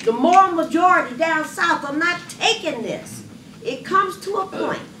 The moral majority down south, I'm not taking this. It comes to a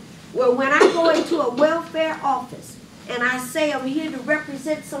point where when I go into a welfare office and I say I'm here to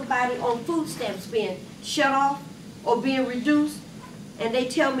represent somebody on food stamps being shut off or being reduced, and they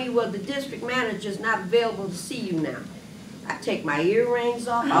tell me, well, the district manager is not available to see you now. I take my earrings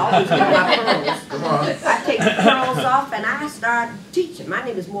off. I always get my pearls. I take the pearls off and I start teaching. My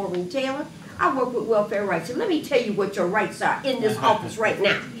name is Maureen Taylor. I work with welfare rights. And let me tell you what your rights are in this office right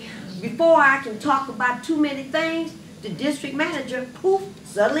now. Before I can talk about too many things, the district manager, poof,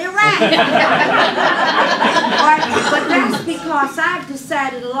 suddenly arrives. But that's because I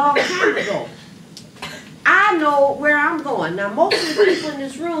decided a long time ago. I know where I'm going. Now, most of the people in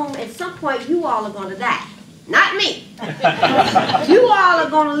this room, at some point, you all are going to die. Not me. You all are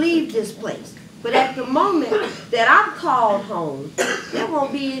going to leave this place. But at the moment that I'm called home, there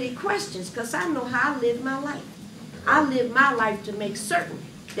won't be any questions because I know how I live my life. I live my life to make certain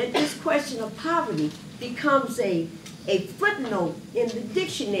that this question of poverty becomes a footnote in the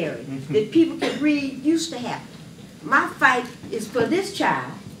dictionary that people can read used to happen. My fight is for this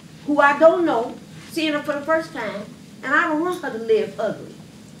child, who I don't know, seeing her for the first time, and I don't want her to live ugly.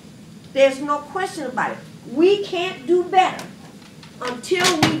 There's no question about it. We can't do better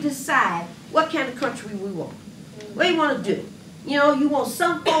until we decide what kind of country we want. What do you want to do? You know, you want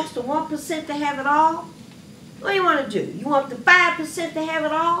some folks, the 1% to have it all? What do you want to do? You want the 5% to have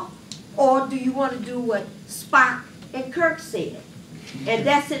it all? Or do you want to do what Spock and Kirk said? And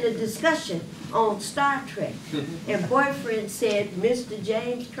that's in a discussion on Star Trek. And Boyfriend said, Mr.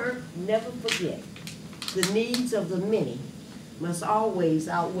 James Kirk, never forget, the needs of the many must always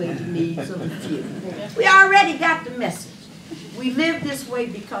outweigh the needs of the few. We already got the message. We live this way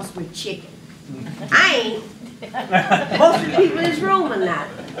because we're chicken. I ain't. Most of the people in this room are not.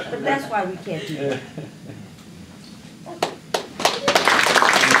 But that's why we can't do that.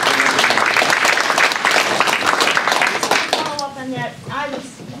 Follow up on that. I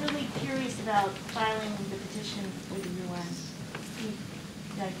was really curious about filing the petition with the UN.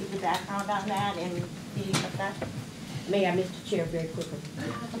 Can you give the background on that and the effect? May I, Mr. Chair, very quickly?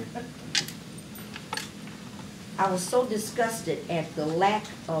 I was so disgusted at the lack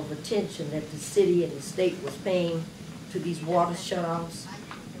of attention that the city and the state was paying to these water shutoffs.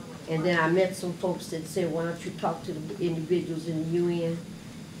 And then I met some folks that said, why don't you talk to the individuals in the UN?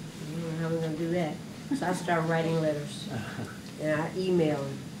 How are we going to do that? So I started writing letters. And I emailed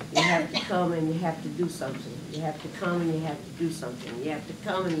them. You have to come and you have to do something. You have to come and you have to do something. You have to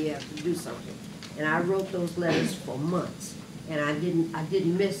come and you have to do something. And I wrote those letters for months. And I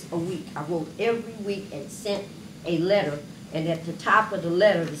didn't miss a week. I wrote every week and sent a letter. And at the top of the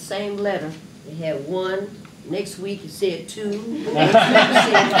letter, the same letter, it had 1. Next week it said 2. Next week it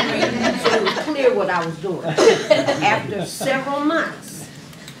said 3. So it was clear what I was doing. After several months,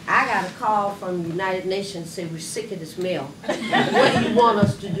 I got a call from the United Nations and said, we're sick of this mail. What do you want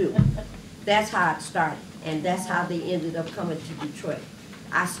us to do? That's how it started. And that's how they ended up coming to Detroit.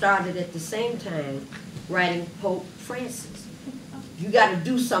 I started at the same time writing Pope Francis. You got to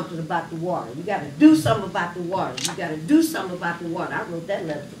do something about the water. You got to do something about the water. You got to do something about the water. I wrote that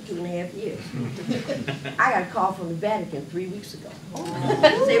letter for 2.5 years. I got a call from the Vatican 3 weeks ago.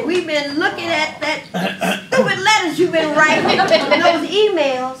 They said, we've been looking at that stupid letters you've been writing, those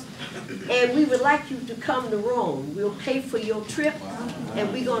emails, and we would like you to come to Rome. We'll pay for your trip,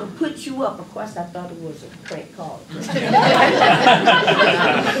 and we're going to put you up. Of course, I thought it was a prank call.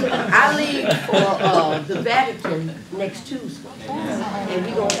 I leave for the Vatican next Tuesday, and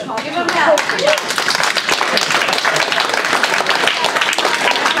we're going to talk to the Pope.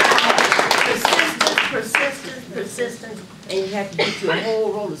 Persistence, and you have to get you a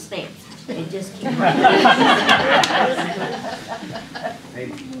whole roll of stamps and just keep writing.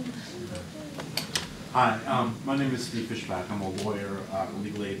 Hi, my name is Steve Fishback. I'm a lawyer,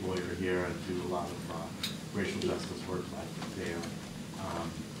 legal aid lawyer here. I do a lot of racial justice work like there.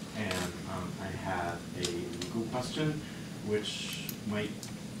 and I have a legal question, which might,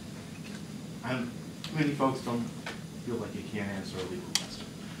 many folks don't feel like you can't answer a legal question.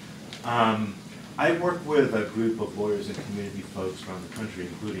 I work with a group of lawyers and community folks around the country,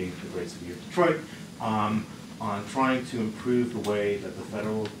 including the great city of Detroit, on trying to improve the way that the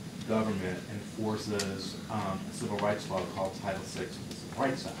federal government enforces a civil rights law called Title VI of the Civil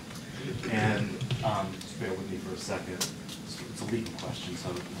Rights Act. And just bear with me for a second. It's a legal question, so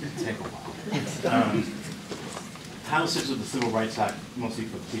it'll take a while. Title VI of the Civil Rights Act, mostly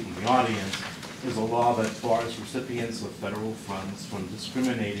for the people in the audience, is a law that bars recipients of federal funds from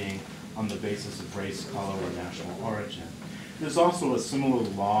discriminating on the basis of race, color, or national origin. There's also a similar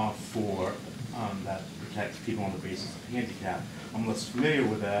law for that protects people on the basis of handicap. I'm less familiar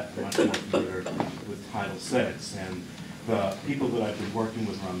with that, much more familiar with Title VI. And the people that I've been working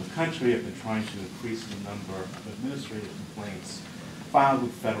with around the country have been trying to increase the number of administrative complaints filed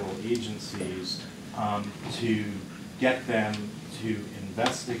with federal agencies to get them to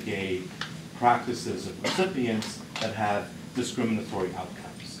investigate practices of recipients that have discriminatory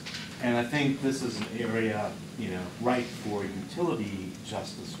outcomes. And I think this is an area, ripe for utility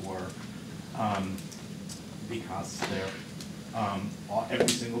justice work because every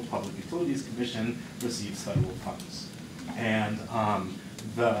single public utilities commission receives federal funds. And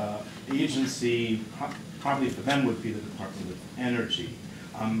the agency, probably for them, would be the Department of Energy.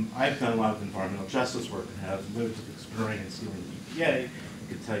 I've done a lot of environmental justice work and have limited experience dealing with the EPA.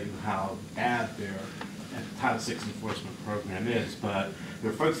 I can tell you how bad their Title VI enforcement program is, but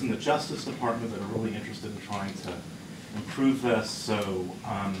there are folks in the Justice Department that are really interested in trying to improve this. So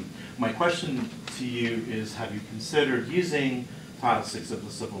my question to you is, have you considered using Title VI of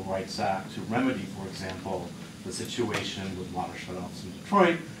the Civil Rights Act to remedy, for example, the situation with water shutoffs in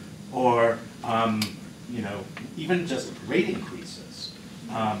Detroit, or even just rate increases?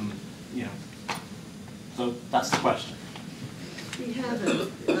 So that's the question. We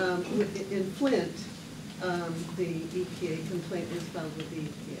haven't. In Flint, the EPA complaint was filed with the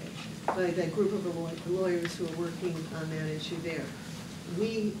EPA by that group of lawyers who are working on that issue there.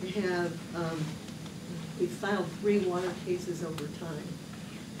 We have we filed 3 water cases over time.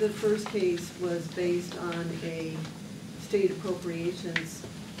 The first case was based on a state appropriations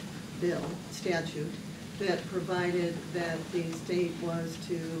bill, statute, that provided that the state was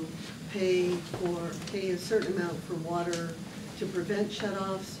to pay a certain amount for water to prevent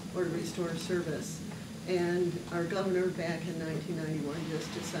shutoffs or to restore service. And our governor back in 1991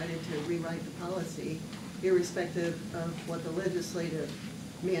 just decided to rewrite the policy irrespective of what the legislative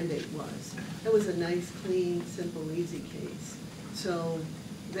mandate was. That was a nice, clean, simple, easy case. So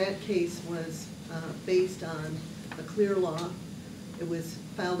that case was based on a clear law. It was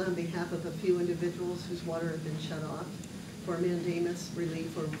filed on behalf of a few individuals whose water had been shut off for mandamus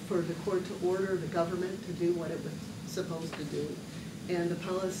relief, or for the court to order the government to do what it was supposed to do. And the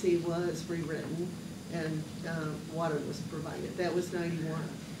policy was rewritten and water was provided. That was 91.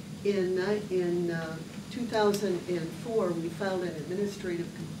 In 2004, we filed an administrative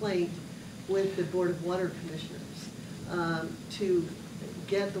complaint with the Board of Water Commissioners to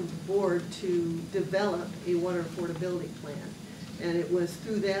get the board to develop a water affordability plan. And it was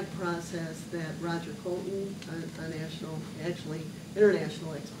through that process that Roger Colton, international expert,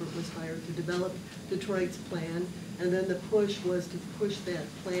 was hired to develop Detroit's plan. And then the push was to push that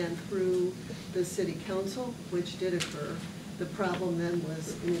plan through the city council, which did occur. The problem then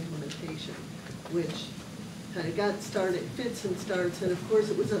was in implementation, which kind of got started, fits and starts, and of course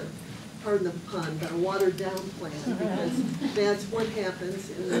it was a, pardon the pun, but a watered down plan, because that's what happens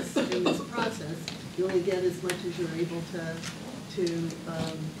in this process. You only get as much as you're able to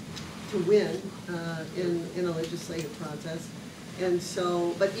win in a legislative process. And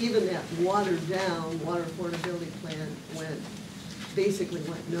so, but even that watered down water affordability plan basically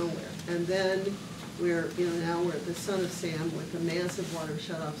went nowhere. And then now we're at the Son of Sam with the massive water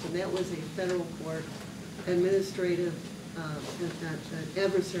shutoffs, and that was a federal court administrative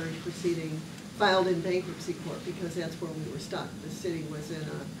adversary proceeding filed in bankruptcy court, because that's where we were stuck. The city was in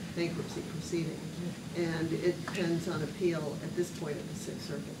a bankruptcy proceeding, and it depends on appeal at this point at the Sixth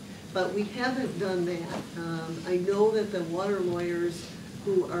Circuit. But we haven't done that. I know that the water lawyers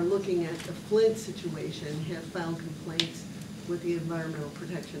who are looking at the Flint situation have filed complaints with the Environmental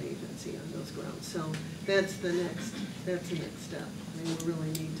Protection Agency on those grounds. So that's the next step. I mean, we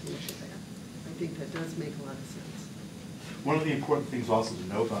really need to look at that. I think that does make a lot of sense. One of the important things also to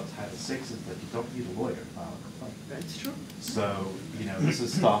know about Title VI is that you don't need a lawyer to file a complaint. That's true. So, this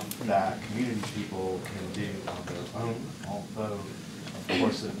is stuff that community people can do on their own, although, of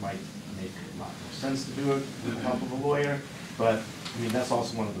course, it might make a lot more sense to do it with the help of a lawyer. But, I mean, that's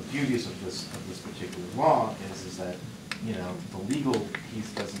also one of the beauties of this particular law is that, you know, the legal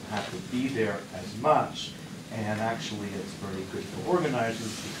piece doesn't have to be there as much. And actually, it's very good for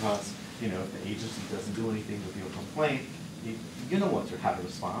organizers because, you know, if the agency doesn't do anything with your complaint, you know how to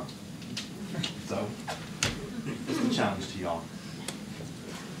respond. So, it's a challenge to y'all.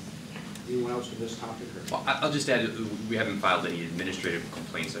 Anyone else with this topic? Well, I'll just add, we haven't filed any administrative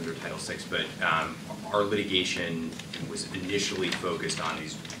complaints under Title VI, but our litigation was initially focused on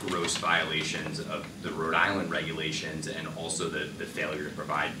these gross violations of the Rhode Island regulations and also the failure to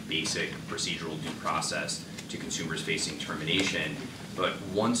provide basic procedural due process to consumers facing termination. But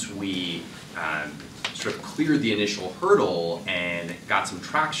once we sort of cleared the initial hurdle and got some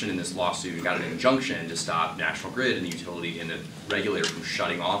traction in this lawsuit and got an injunction to stop National Grid and the utility and the regulator from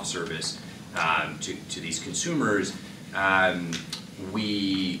shutting off service to these consumers, then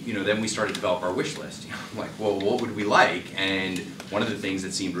we started to develop our wish list. Like, well, what would we like? And one of the things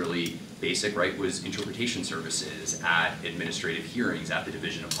that seemed really basic, right, was interpretation services at administrative hearings at the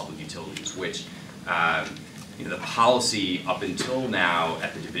Division of Public Utilities, which the policy up until now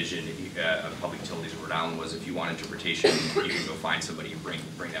at the Division of Public Utilities of Rhode Island was if you want interpretation, you can go find somebody and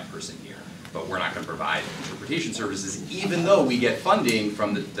bring that person here. But we're not going to provide interpretation services, even though we get funding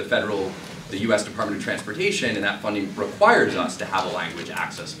from the U.S. Department of Transportation, and that funding requires us to have a language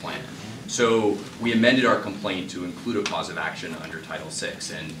access plan. So we amended our complaint to include a cause of action under Title VI,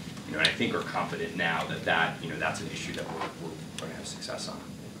 and I think we're confident now that that's an issue that we're going to have success on.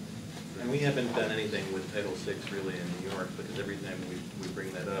 And we haven't done anything with Title VI really in New York, because every time we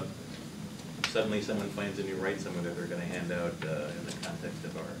bring that up, suddenly someone finds a new right somewhere that they're going to hand out in the context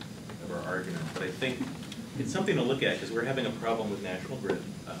of our argument. But I think it's something to look at, because we're having a problem with National Grid,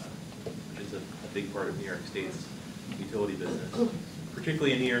 which is a big part of New York State's utility business.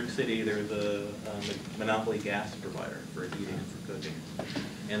 Particularly in New York City, they're the monopoly gas provider for heating and for cooking.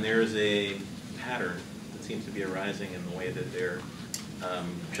 And there's a pattern that seems to be arising in the way that they're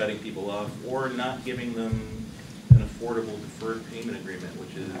shutting people off or not giving them an affordable deferred payment agreement,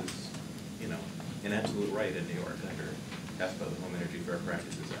 which is, an absolute right in New York under passed by the Home Energy Fair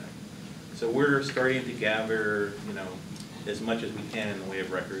Practices Act. So we're starting to gather, as much as we can in the way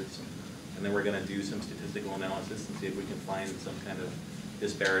of records, and then we're going to do some statistical analysis and see if we can find some kind of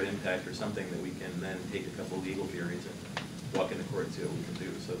disparate impact or something that we can then take a couple of legal theories and walk into court and see what we can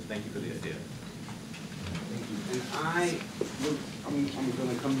do. So thank you for the idea. Thank you. And I'm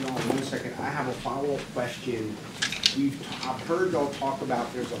going to come to y'all in 1 second. I have a follow-up question. I've heard y'all talk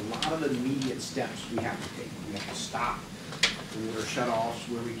about there's a lot of immediate steps we have to take. We have to stop water shut-offs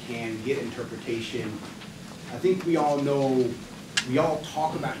where we can, get interpretation. I think we all know, we all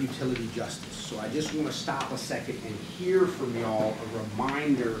talk about utility justice. So I just want to stop a second and hear from y'all a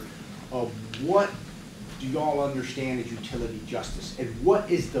reminder of what do y'all understand as utility justice and what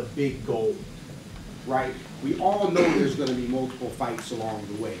is the big goal? Right? We all know there's going to be multiple fights along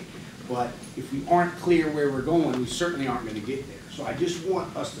the way, but if we aren't clear where we're going, we certainly aren't going to get there. So I just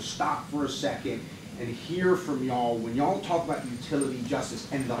want us to stop for a second and hear from y'all when y'all talk about utility justice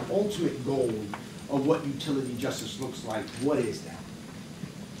and the ultimate goal of what utility justice looks like. What is that?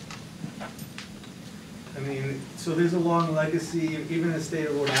 I mean, so there's a long legacy, even in the state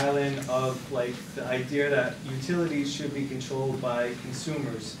of Rhode Island, of like the idea that utilities should be controlled by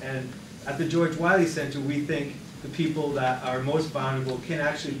consumers. And at the George Wiley Center, we think the people that are most vulnerable can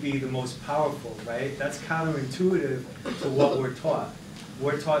actually be the most powerful, right? That's counterintuitive to what we're taught.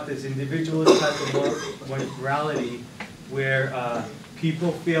 We're taught this individualist type of morality where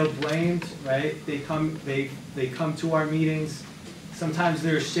people feel blamed, right? They come to our meetings. Sometimes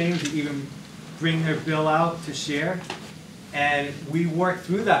they're ashamed to even bring their bill out to share. And we work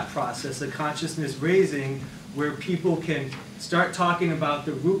through that process of consciousness raising where people can start talking about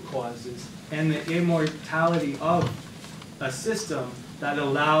the root causes and the immortality of a system that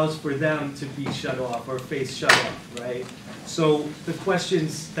allows for them to be shut off or face shut off, right? So the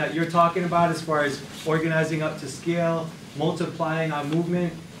questions that you're talking about as far as organizing up to scale, multiplying our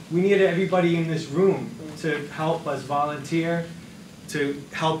movement, we need everybody in this room to help us volunteer, to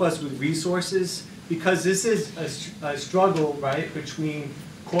help us with resources, because this is a struggle, right, between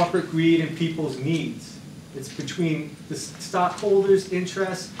corporate greed and people's needs. It's between the stockholders'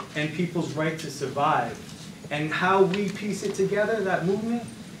 interests and people's right to survive. And how we piece it together, that movement,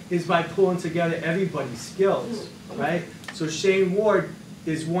 is by pulling together everybody's skills, right? So Shane Ward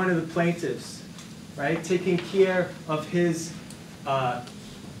is one of the plaintiffs, right? Taking care of his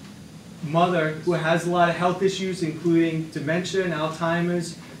mother who has a lot of health issues, including dementia and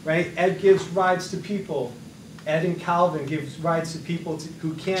Alzheimer's, right? Ed gives rides to people. Ed and Calvin gives rides to people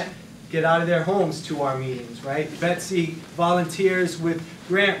who can't get out of their homes to our meetings, right? Betsy volunteers with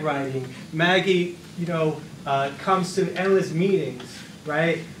grant writing. Maggie, comes to endless meetings,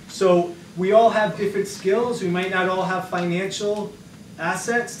 right? So we all have different skills. We might not all have financial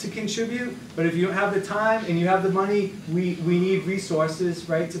assets to contribute, but if you don't have the time and you have the money, we need resources,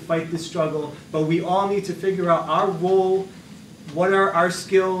 right, to fight this struggle. But we all need to figure out our role, what are our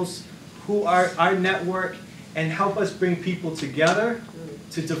skills, who are our network, and help us bring people together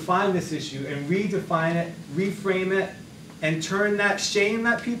to define this issue and redefine it, reframe it, and turn that shame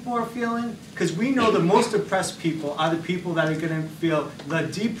that people are feeling, because we know the most oppressed people are the people that are going to feel the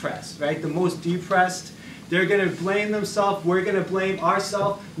depressed, right? The most depressed. They're going to blame themselves. We're going to blame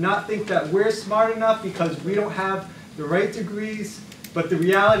ourselves, not think that we're smart enough because we don't have the right degrees. But the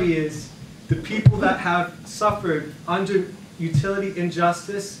reality is the people that have suffered under utility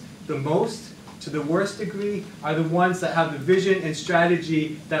injustice the most, to the worst degree, are the ones that have the vision and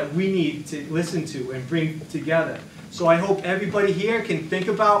strategy that we need to listen to and bring together. So I hope everybody here can think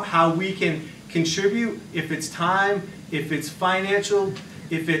about how we can contribute, if it's time, if it's financial,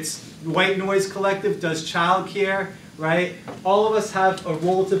 if it's White Noise Collective does childcare, right? All of us have a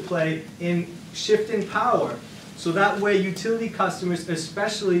role to play in shifting power. So that way utility customers,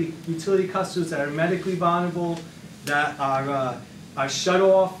 especially utility customers that are medically vulnerable, that are shut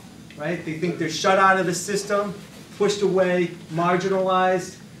off, right? They think they're shut out of the system, pushed away,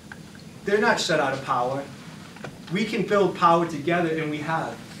 marginalized. They're not shut out of power. We can build power together, and we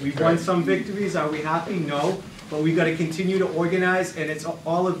have. We've won some victories. Are we happy? No. But we've got to continue to organize, and it's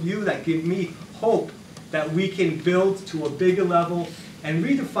all of you that give me hope that we can build to a bigger level and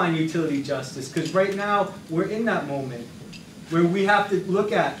redefine utility justice. Because right now, we're in that moment where we have to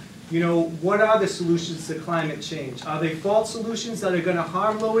look at, what are the solutions to climate change? Are they false solutions that are going to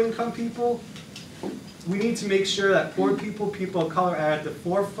harm low-income people? We need to make sure that poor people, people of color, are at the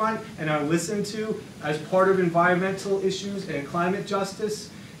forefront and are listened to as part of environmental issues and climate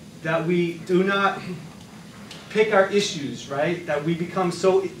justice, that we do not pick our issues, right? That we become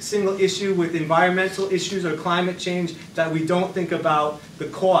so single issue with environmental issues or climate change that we don't think about the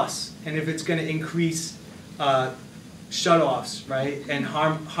costs and if it's going to increase shutoffs, right? And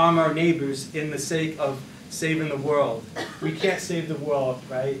harm our neighbors in the sake of saving the world. We can't save the world,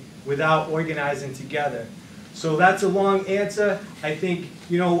 right, without organizing together. So that's a long answer. I think,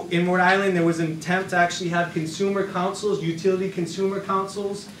 in Rhode Island there was an attempt to actually have consumer councils, utility consumer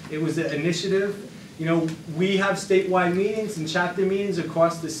councils. It was an initiative. We have statewide meetings and chapter meetings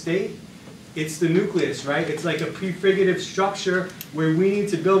across the state. It's the nucleus, right? It's like a prefigurative structure where we need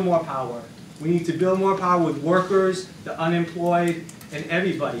to build more power. We need to build more power with workers, the unemployed, and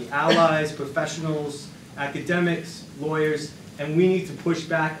everybody, allies, professionals, academics, lawyers, and we need to push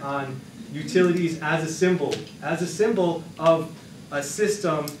back on utilities as a symbol of a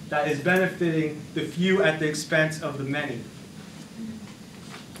system that is benefiting the few at the expense of the many.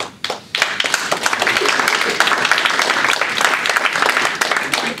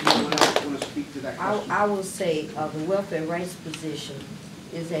 I will say the welfare rights position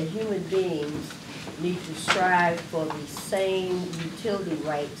is that human beings need to strive for the same utility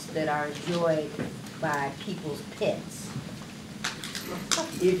rights that are enjoyed by people's pets.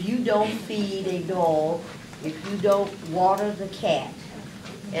 If you don't feed a dog, if you don't water the cat,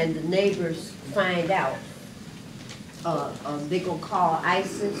 and the neighbors find out, they're going to call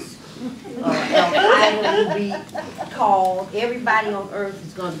ISIS, Al-Qaeda will be called. Everybody on earth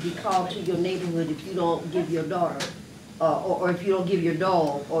is going to be called to your neighborhood if you don't give your daughter, or if you don't give your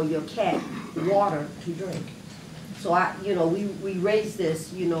dog or your cat water to drink. So we raise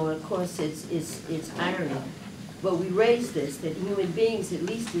this, and of course it's irony, but we raise this that human beings at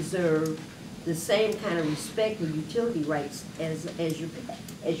least deserve the same kind of respect and utility rights as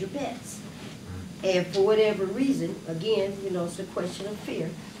your pets. And for whatever reason, again, it's a question of fear.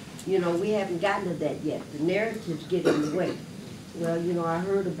 We haven't gotten to that yet. The narratives get in the way. Well, I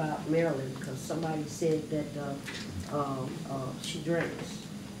heard about Marilyn because somebody said that she drinks.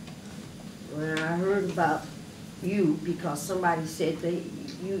 Well, I heard about you because somebody said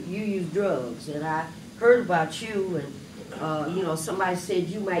you use drugs, and I heard about you, and somebody said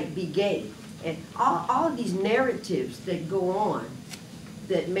you might be gay, and all these narratives that go on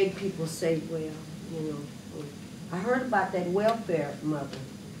that make people say, well, I heard about that welfare mother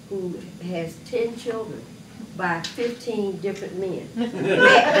who has 10 children by 15 different men. The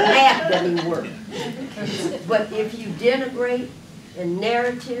math doesn't even work. But if you denigrate a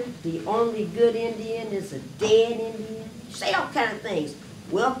narrative, the only good Indian is a dead Indian, say all kind of things.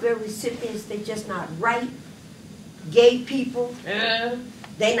 Welfare recipients, they're just not right. Gay people, they're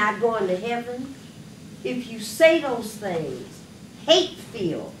not going to heaven. If you say those things,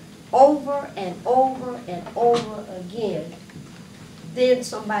 hate-filled, over and over and over again, then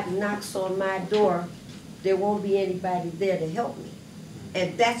somebody knocks on my door, there won't be anybody there to help me.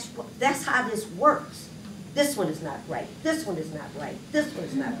 And that's how this works. This one is not right, this one is not right, this one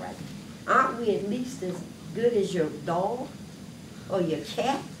is not right. Aren't we at least as good as your dog or your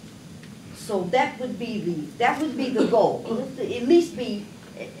cat? So that would be the goal. At least be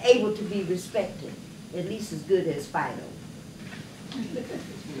able to be respected, at least as good as Fido. We're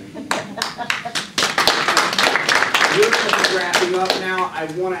going to be wrapping up now. I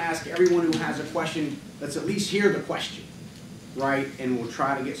want to ask everyone who has a question, let's at least hear the question, right? And we'll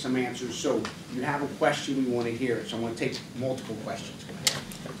try to get some answers. So if you have a question, we want to hear it. So I want to take multiple questions.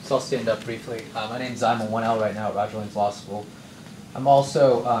 So I'll stand up briefly. My name is I'm a 1L right now at Roger Williams Law School. I'm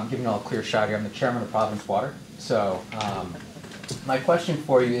also, giving you all a clear shot here, I'm the chairman of Providence Water. So my question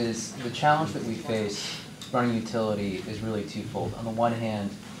for you is, the challenge that we face running utility is really twofold. On the one hand,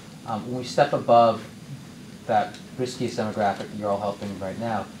 when we step above that riskiest demographic that you're all helping right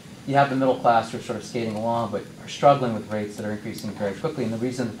now, you have the middle class who are sort of skating along but are struggling with rates that are increasing very quickly. And the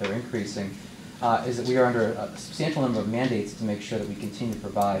reason that they're increasing is that we are under a substantial number of mandates to make sure that we continue to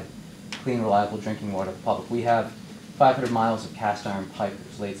provide clean, reliable drinking water to the public. We have 500 miles of cast iron pipe that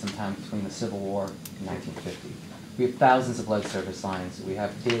was laid sometime between the Civil War and 1950. We have thousands of lead service lines. We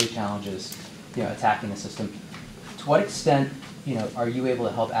have daily challenges, attacking the system. To what extent, are you able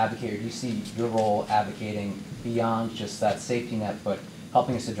to help advocate, or do you see your role advocating beyond just that safety net, but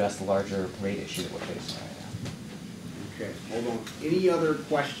helping us address the larger rate issue that we're facing right now? Okay, hold on. Any other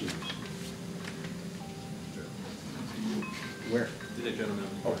questions? Where? To the gentleman.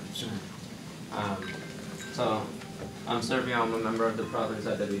 Oh, sorry. So, I'm Sergio. I'm a member of the Providence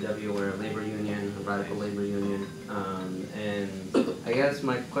IWW. We're a labor union, a radical labor union. And I guess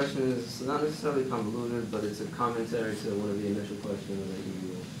my question is not necessarily convoluted, but it's a commentary to one of the initial questions that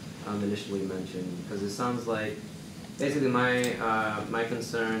you initially mentioned. Because it sounds like, basically my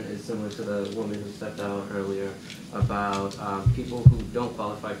concern is similar to the woman who stepped out earlier about people who don't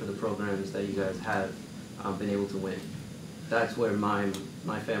qualify for the programs that you guys have been able to win. That's where my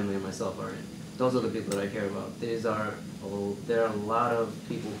family and myself are in. Those are the people that I care about. There are a lot of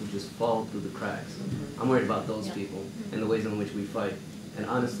people who just fall through the cracks. I'm worried about those people and the ways in which we fight. And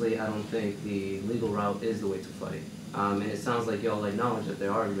honestly, I don't think the legal route is the way to fight. And it sounds like y'all acknowledge that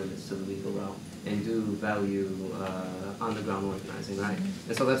there are limits to the legal route and do value on-the-ground organizing, right?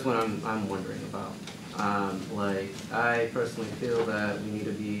 And so that's what I'm wondering about. I personally feel that we need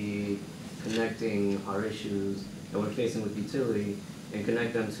to be connecting our issues that we're facing with utility and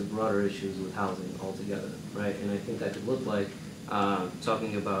connect them to broader issues with housing altogether, right? And I think that could look like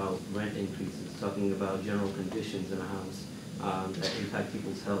talking about rent increases, talking about general conditions in a house that impact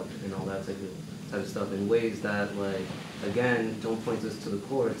people's health and all that type of stuff in ways that, again, don't point us to the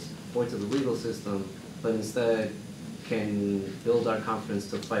courts or to the legal system, but instead can build our confidence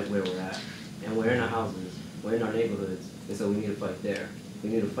to fight where we're at. And we're in our houses, we're in our neighborhoods, and so we need to fight there. We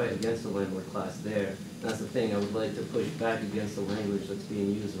need to fight against the landlord class there. That's the thing. I would like to push back against the language that's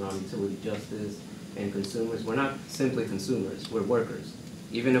being used around utility justice and consumers. We're not simply consumers, we're workers.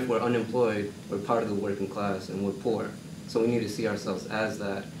 Even if we're unemployed, we're part of the working class and we're poor. So we need to see ourselves as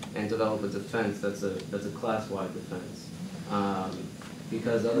that and develop a defense that's a class-wide defense.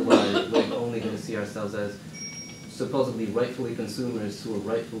 Because otherwise, we're only going to see ourselves as supposedly rightfully consumers to a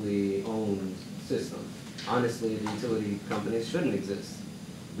rightfully owned system. Honestly, the utility companies shouldn't exist.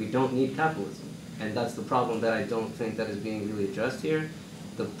 We don't need capitalism. And that's the problem that I don't think that is being really addressed here.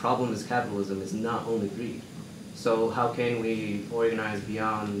 The problem is capitalism is not only greed. So how can we organize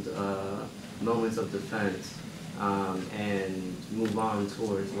beyond moments of defense and move on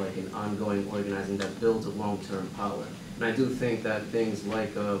towards an ongoing organizing that builds a long-term power? And I do think that things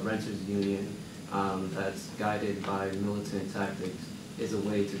like a renters union that's guided by militant tactics is a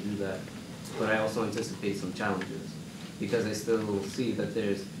way to do that. But I also anticipate some challenges, because I still see that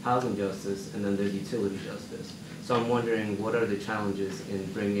there's housing justice and then there's utility justice. So I'm wondering, what are the challenges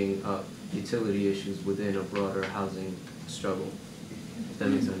in bringing up utility issues within a broader housing struggle, if that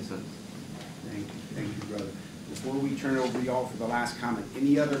makes any sense. Thank you, brother. Before we turn it over to y'all for the last comment,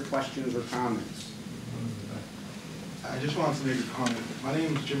 any other questions or comments? I just wanted to make a comment. My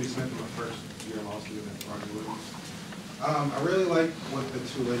name is Jimmy Smith. I'm a first year law student at Roger Williams. I really like what the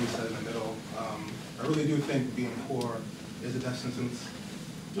two ladies said in the middle. I really do think being poor is a death sentence.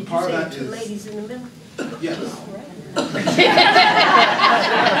 Did you say two ladies in the middle? Yes.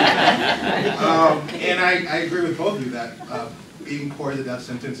 And I agree with both of you that being poor is a death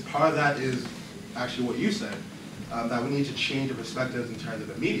sentence. Part of that is actually what you said, that we need to change the perspectives in terms of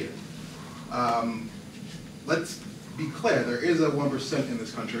the media. be clear, there is a 1% in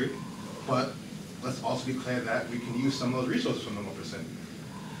this country, but let's also be clear that we can use some of those resources from the 1%.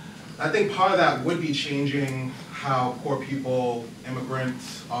 I think part of that would be changing how poor people,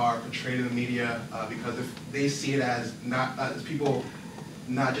 immigrants are portrayed in the media, because if they see it as not as people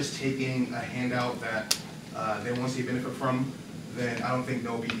not just taking a handout that they want to see benefit from, then I don't think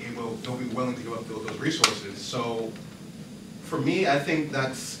they'll be willing to give up those resources. So for me, I think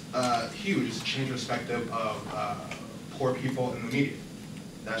that's huge. It's a change of perspective of poor people in the media.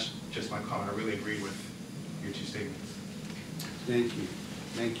 That's just my comment. I really agree with your two statements. Thank you.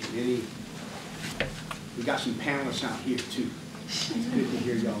 Thank you. We got some panelists out here too. It's good to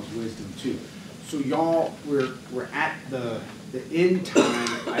hear y'all's wisdom too. So y'all, we're at the end time.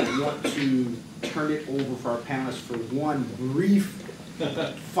 I want to turn it over for our panelists for one brief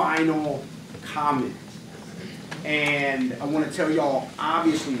final comment. And I want to tell y'all,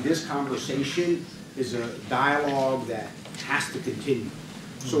 obviously this conversation is a dialogue that has to continue.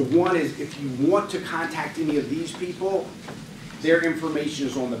 So one is, if you want to contact any of these people, their information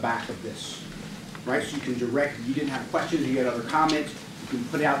is on the back of this, right? So you can direct, if you didn't have questions, you had other comments, you can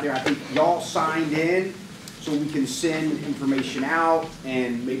put it out there. I think y'all signed in, so we can send information out,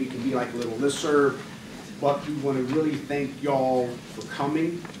 and maybe it can be like a little listserv. But we want to really thank y'all for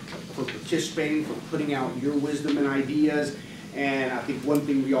coming, for participating, for putting out your wisdom and ideas. And I think one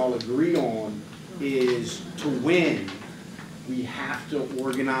thing we all agree on is to win, we have to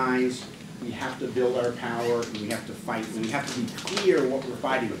organize, we have to build our power, and we have to fight, and we have to be clear what we're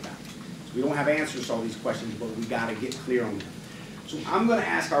fighting about. So we don't have answers to all these questions, but we got to get clear on them. So I'm going to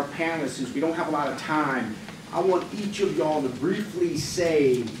ask our panelists, since we don't have a lot of time, I want each of y'all to briefly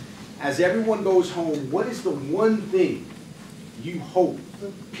say, as everyone goes home, what is the one thing you hope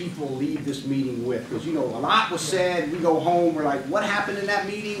people leave this meeting with? Because, you know, a lot was said, we go home, we're like, what happened in that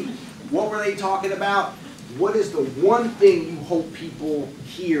meeting? What were they talking about? What is the one thing you hope people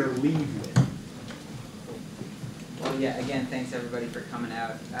here leave with? Well, yeah, again, thanks everybody for coming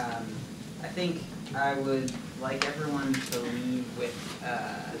out. I think I would like everyone to leave with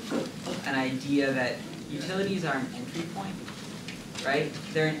an idea that utilities are an entry point, right?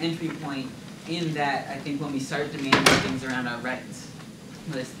 They're an entry point in that I think when we start demanding things around our rights,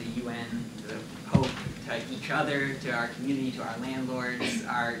 whether it's the UN, the Pope, to each other, to our community, to our landlords,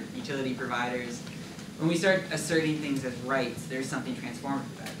 our utility providers, when we start asserting things as rights, there's something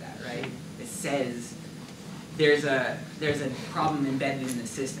transformative about that, right? It says there's a problem embedded in the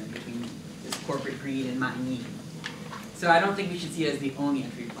system between this corporate greed and my need. So I don't think we should see it as the only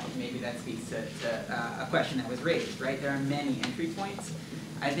entry point. Maybe that speaks to a question that was raised, right? There are many entry points.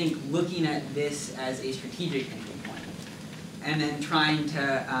 I think looking at this as a strategic entry point, and then trying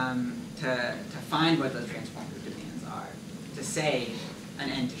to find what those transformative demands are, to say an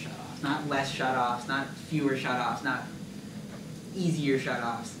end to shutoffs, not less shutoffs, not fewer shutoffs, not easier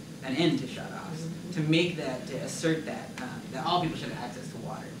shutoffs, an end to shutoffs, to make that, to assert that all people should have access to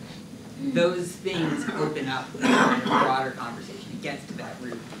water. Those things open up a broader conversation. It gets to that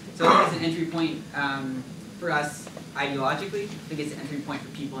root. So I think it's an entry point for us ideologically. I think it's an entry point for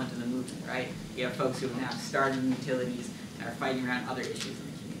people into the movement, right? You have folks who have now started utilities and are fighting around other issues in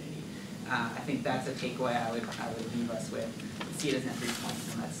the community. I think that's a takeaway I would leave us with. See it as an entry point,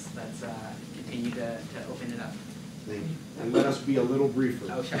 and let's continue to open it up. Thank you. And let us be a little briefer.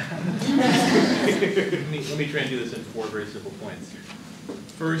 Oh, sure. Let me try and do this in 4 very simple points.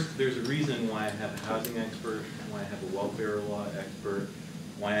 First, there's a reason why I have a housing expert, why I have a welfare law expert,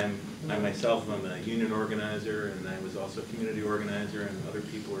 why I myself am a union organizer, and I was also a community organizer, and other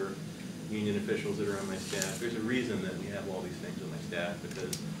people are union officials that are on my staff. There's a reason that we have all these things on my staff,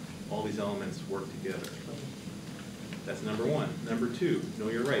 because all these elements work together. That's number 1. Number 2, know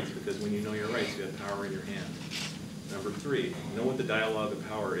your rights, because when you know your rights, you have power in your hands. Number 3, know what the dialogue of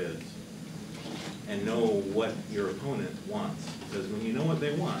power is, and know what your opponent wants. Because when you know what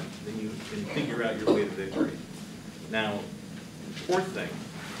they want, then you can figure out your way to victory. Now, 4th thing,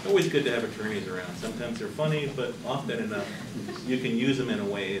 always good to have attorneys around. Sometimes they're funny, but often enough, you can use them in a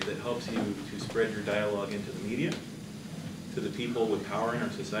way that helps you to spread your dialogue into the media, to the people with power in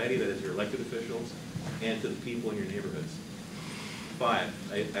our society, that is your elected officials, and to the people in your neighborhoods.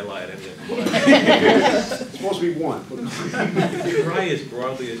 5, I lied, I did. It's supposed to be 1. Try as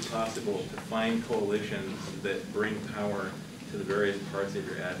broadly as possible to find coalitions that bring power to the various parts of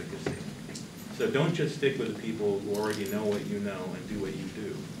your advocacy. So don't just stick with the people who already know what you know and do what you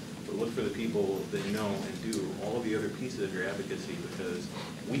do, but look for the people that know and do all of the other pieces of your advocacy, because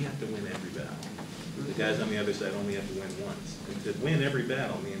we have to win every battle. The guys on the other side only have to win once. And to win every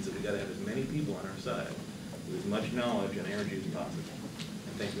battle means that we've got to have as many people on our side with as much knowledge and energy as possible.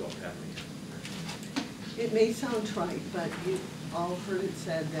 And thank you all for having me. it may sound trite, but you've all heard it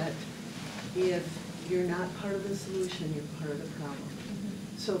said that if you're not part of the solution, you're part of the problem.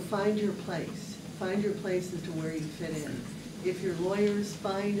 So find your place. Find your place as to where you fit in. If you're lawyers,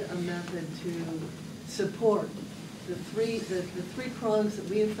 find a method to support. The three prongs that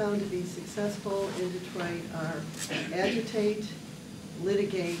we have found to be successful in Detroit are agitate,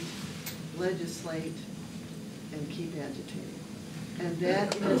 litigate, legislate, and keep agitating. And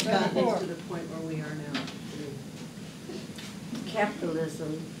that has gotten us to the point where we are now.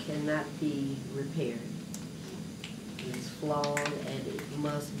 Capitalism cannot be repaired. It's flawed and it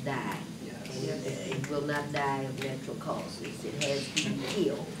must die. And it will not die of natural causes. It has to be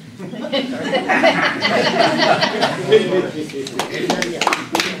killed.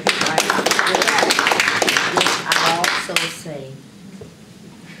 I also say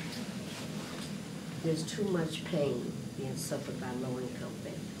there's too much pain being suffered by low-income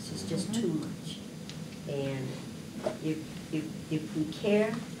families. It's just too much. And if we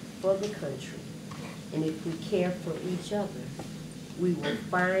care for the country and if we care for each other, we will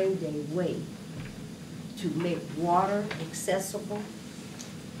find a way to make water accessible,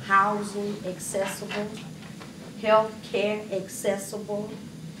 housing accessible, health care accessible,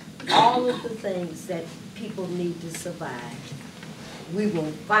 all of the things that people need to survive. We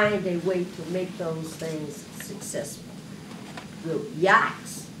will find a way to make those things successful. The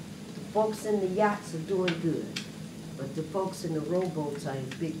yachts, the folks in the yachts are doing good, but the folks in the rowboats are in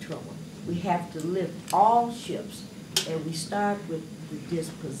big trouble. We have to lift all ships, and we start with the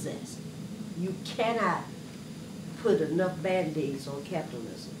dispossessed. You cannot put enough Band-Aids on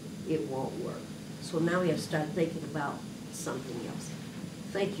capitalism. It won't work. So now we have to start thinking about something else.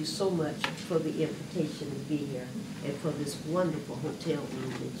 Thank you so much for the invitation to be here and for this wonderful hotel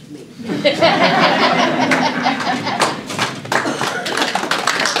room that you made.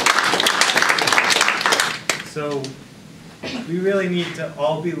 So we really need to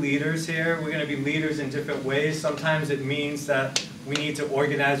all be leaders here. We're going to be leaders in different ways. Sometimes it means that we need to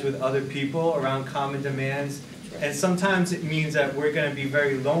organize with other people around common demands. And sometimes it means that we're going to be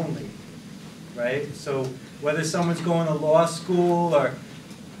very lonely, right? So whether someone's going to law school or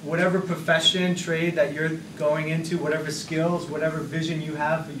whatever profession, trade that you're going into, whatever skills, whatever vision you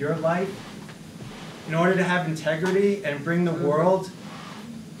have for your life, in order to have integrity and bring the world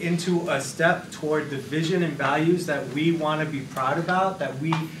into a step toward the vision and values that we want to be proud about, that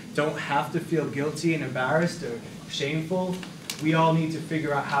we don't have to feel guilty and embarrassed or shameful, we all need to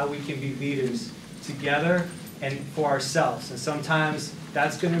figure out how we can be leaders together and for ourselves. And sometimes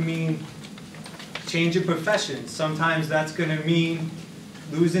that's going to mean change of profession. Sometimes that's going to mean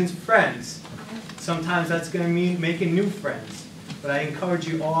losing friends. Sometimes that's going to mean making new friends. But I encourage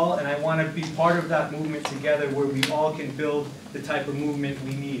you all, and I want to be part of that movement together where we all can build the type of movement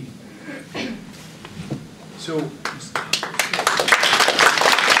we need. So,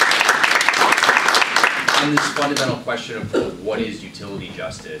 on this fundamental question of what is utility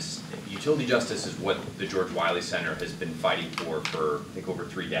justice, utility justice is what the George Wiley Center has been fighting for I think over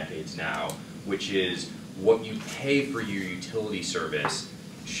 3 decades now, which is what you pay for your utility service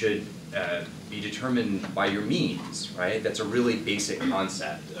should be determined by your means, right? That's a really basic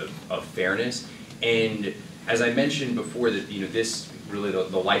concept of fairness. And as I mentioned before, that this really the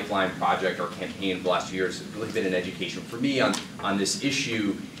Lifeline project, our campaign of the last few years, has really been an education for me on this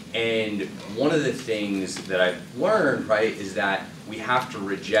issue. And one of the things that I've learned, right, is that we have to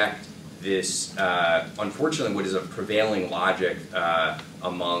reject this, unfortunately, what is a prevailing logic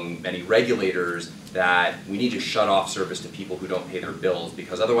among many regulators, that we need to shut off service to people who don't pay their bills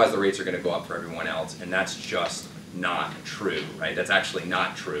because otherwise the rates are going to go up for everyone else, and that's just not true, right? That's actually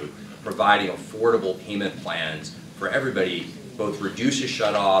not true. Providing affordable payment plans for everybody both reduces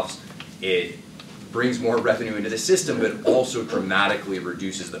shutoffs, it brings more revenue into the system, but also dramatically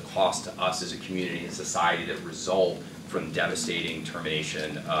reduces the cost to us as a community and society that result from devastating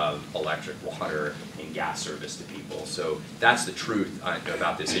termination of electric, water, and gas service to people. So that's the truth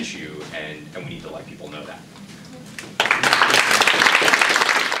about this issue, and we need to let people know that.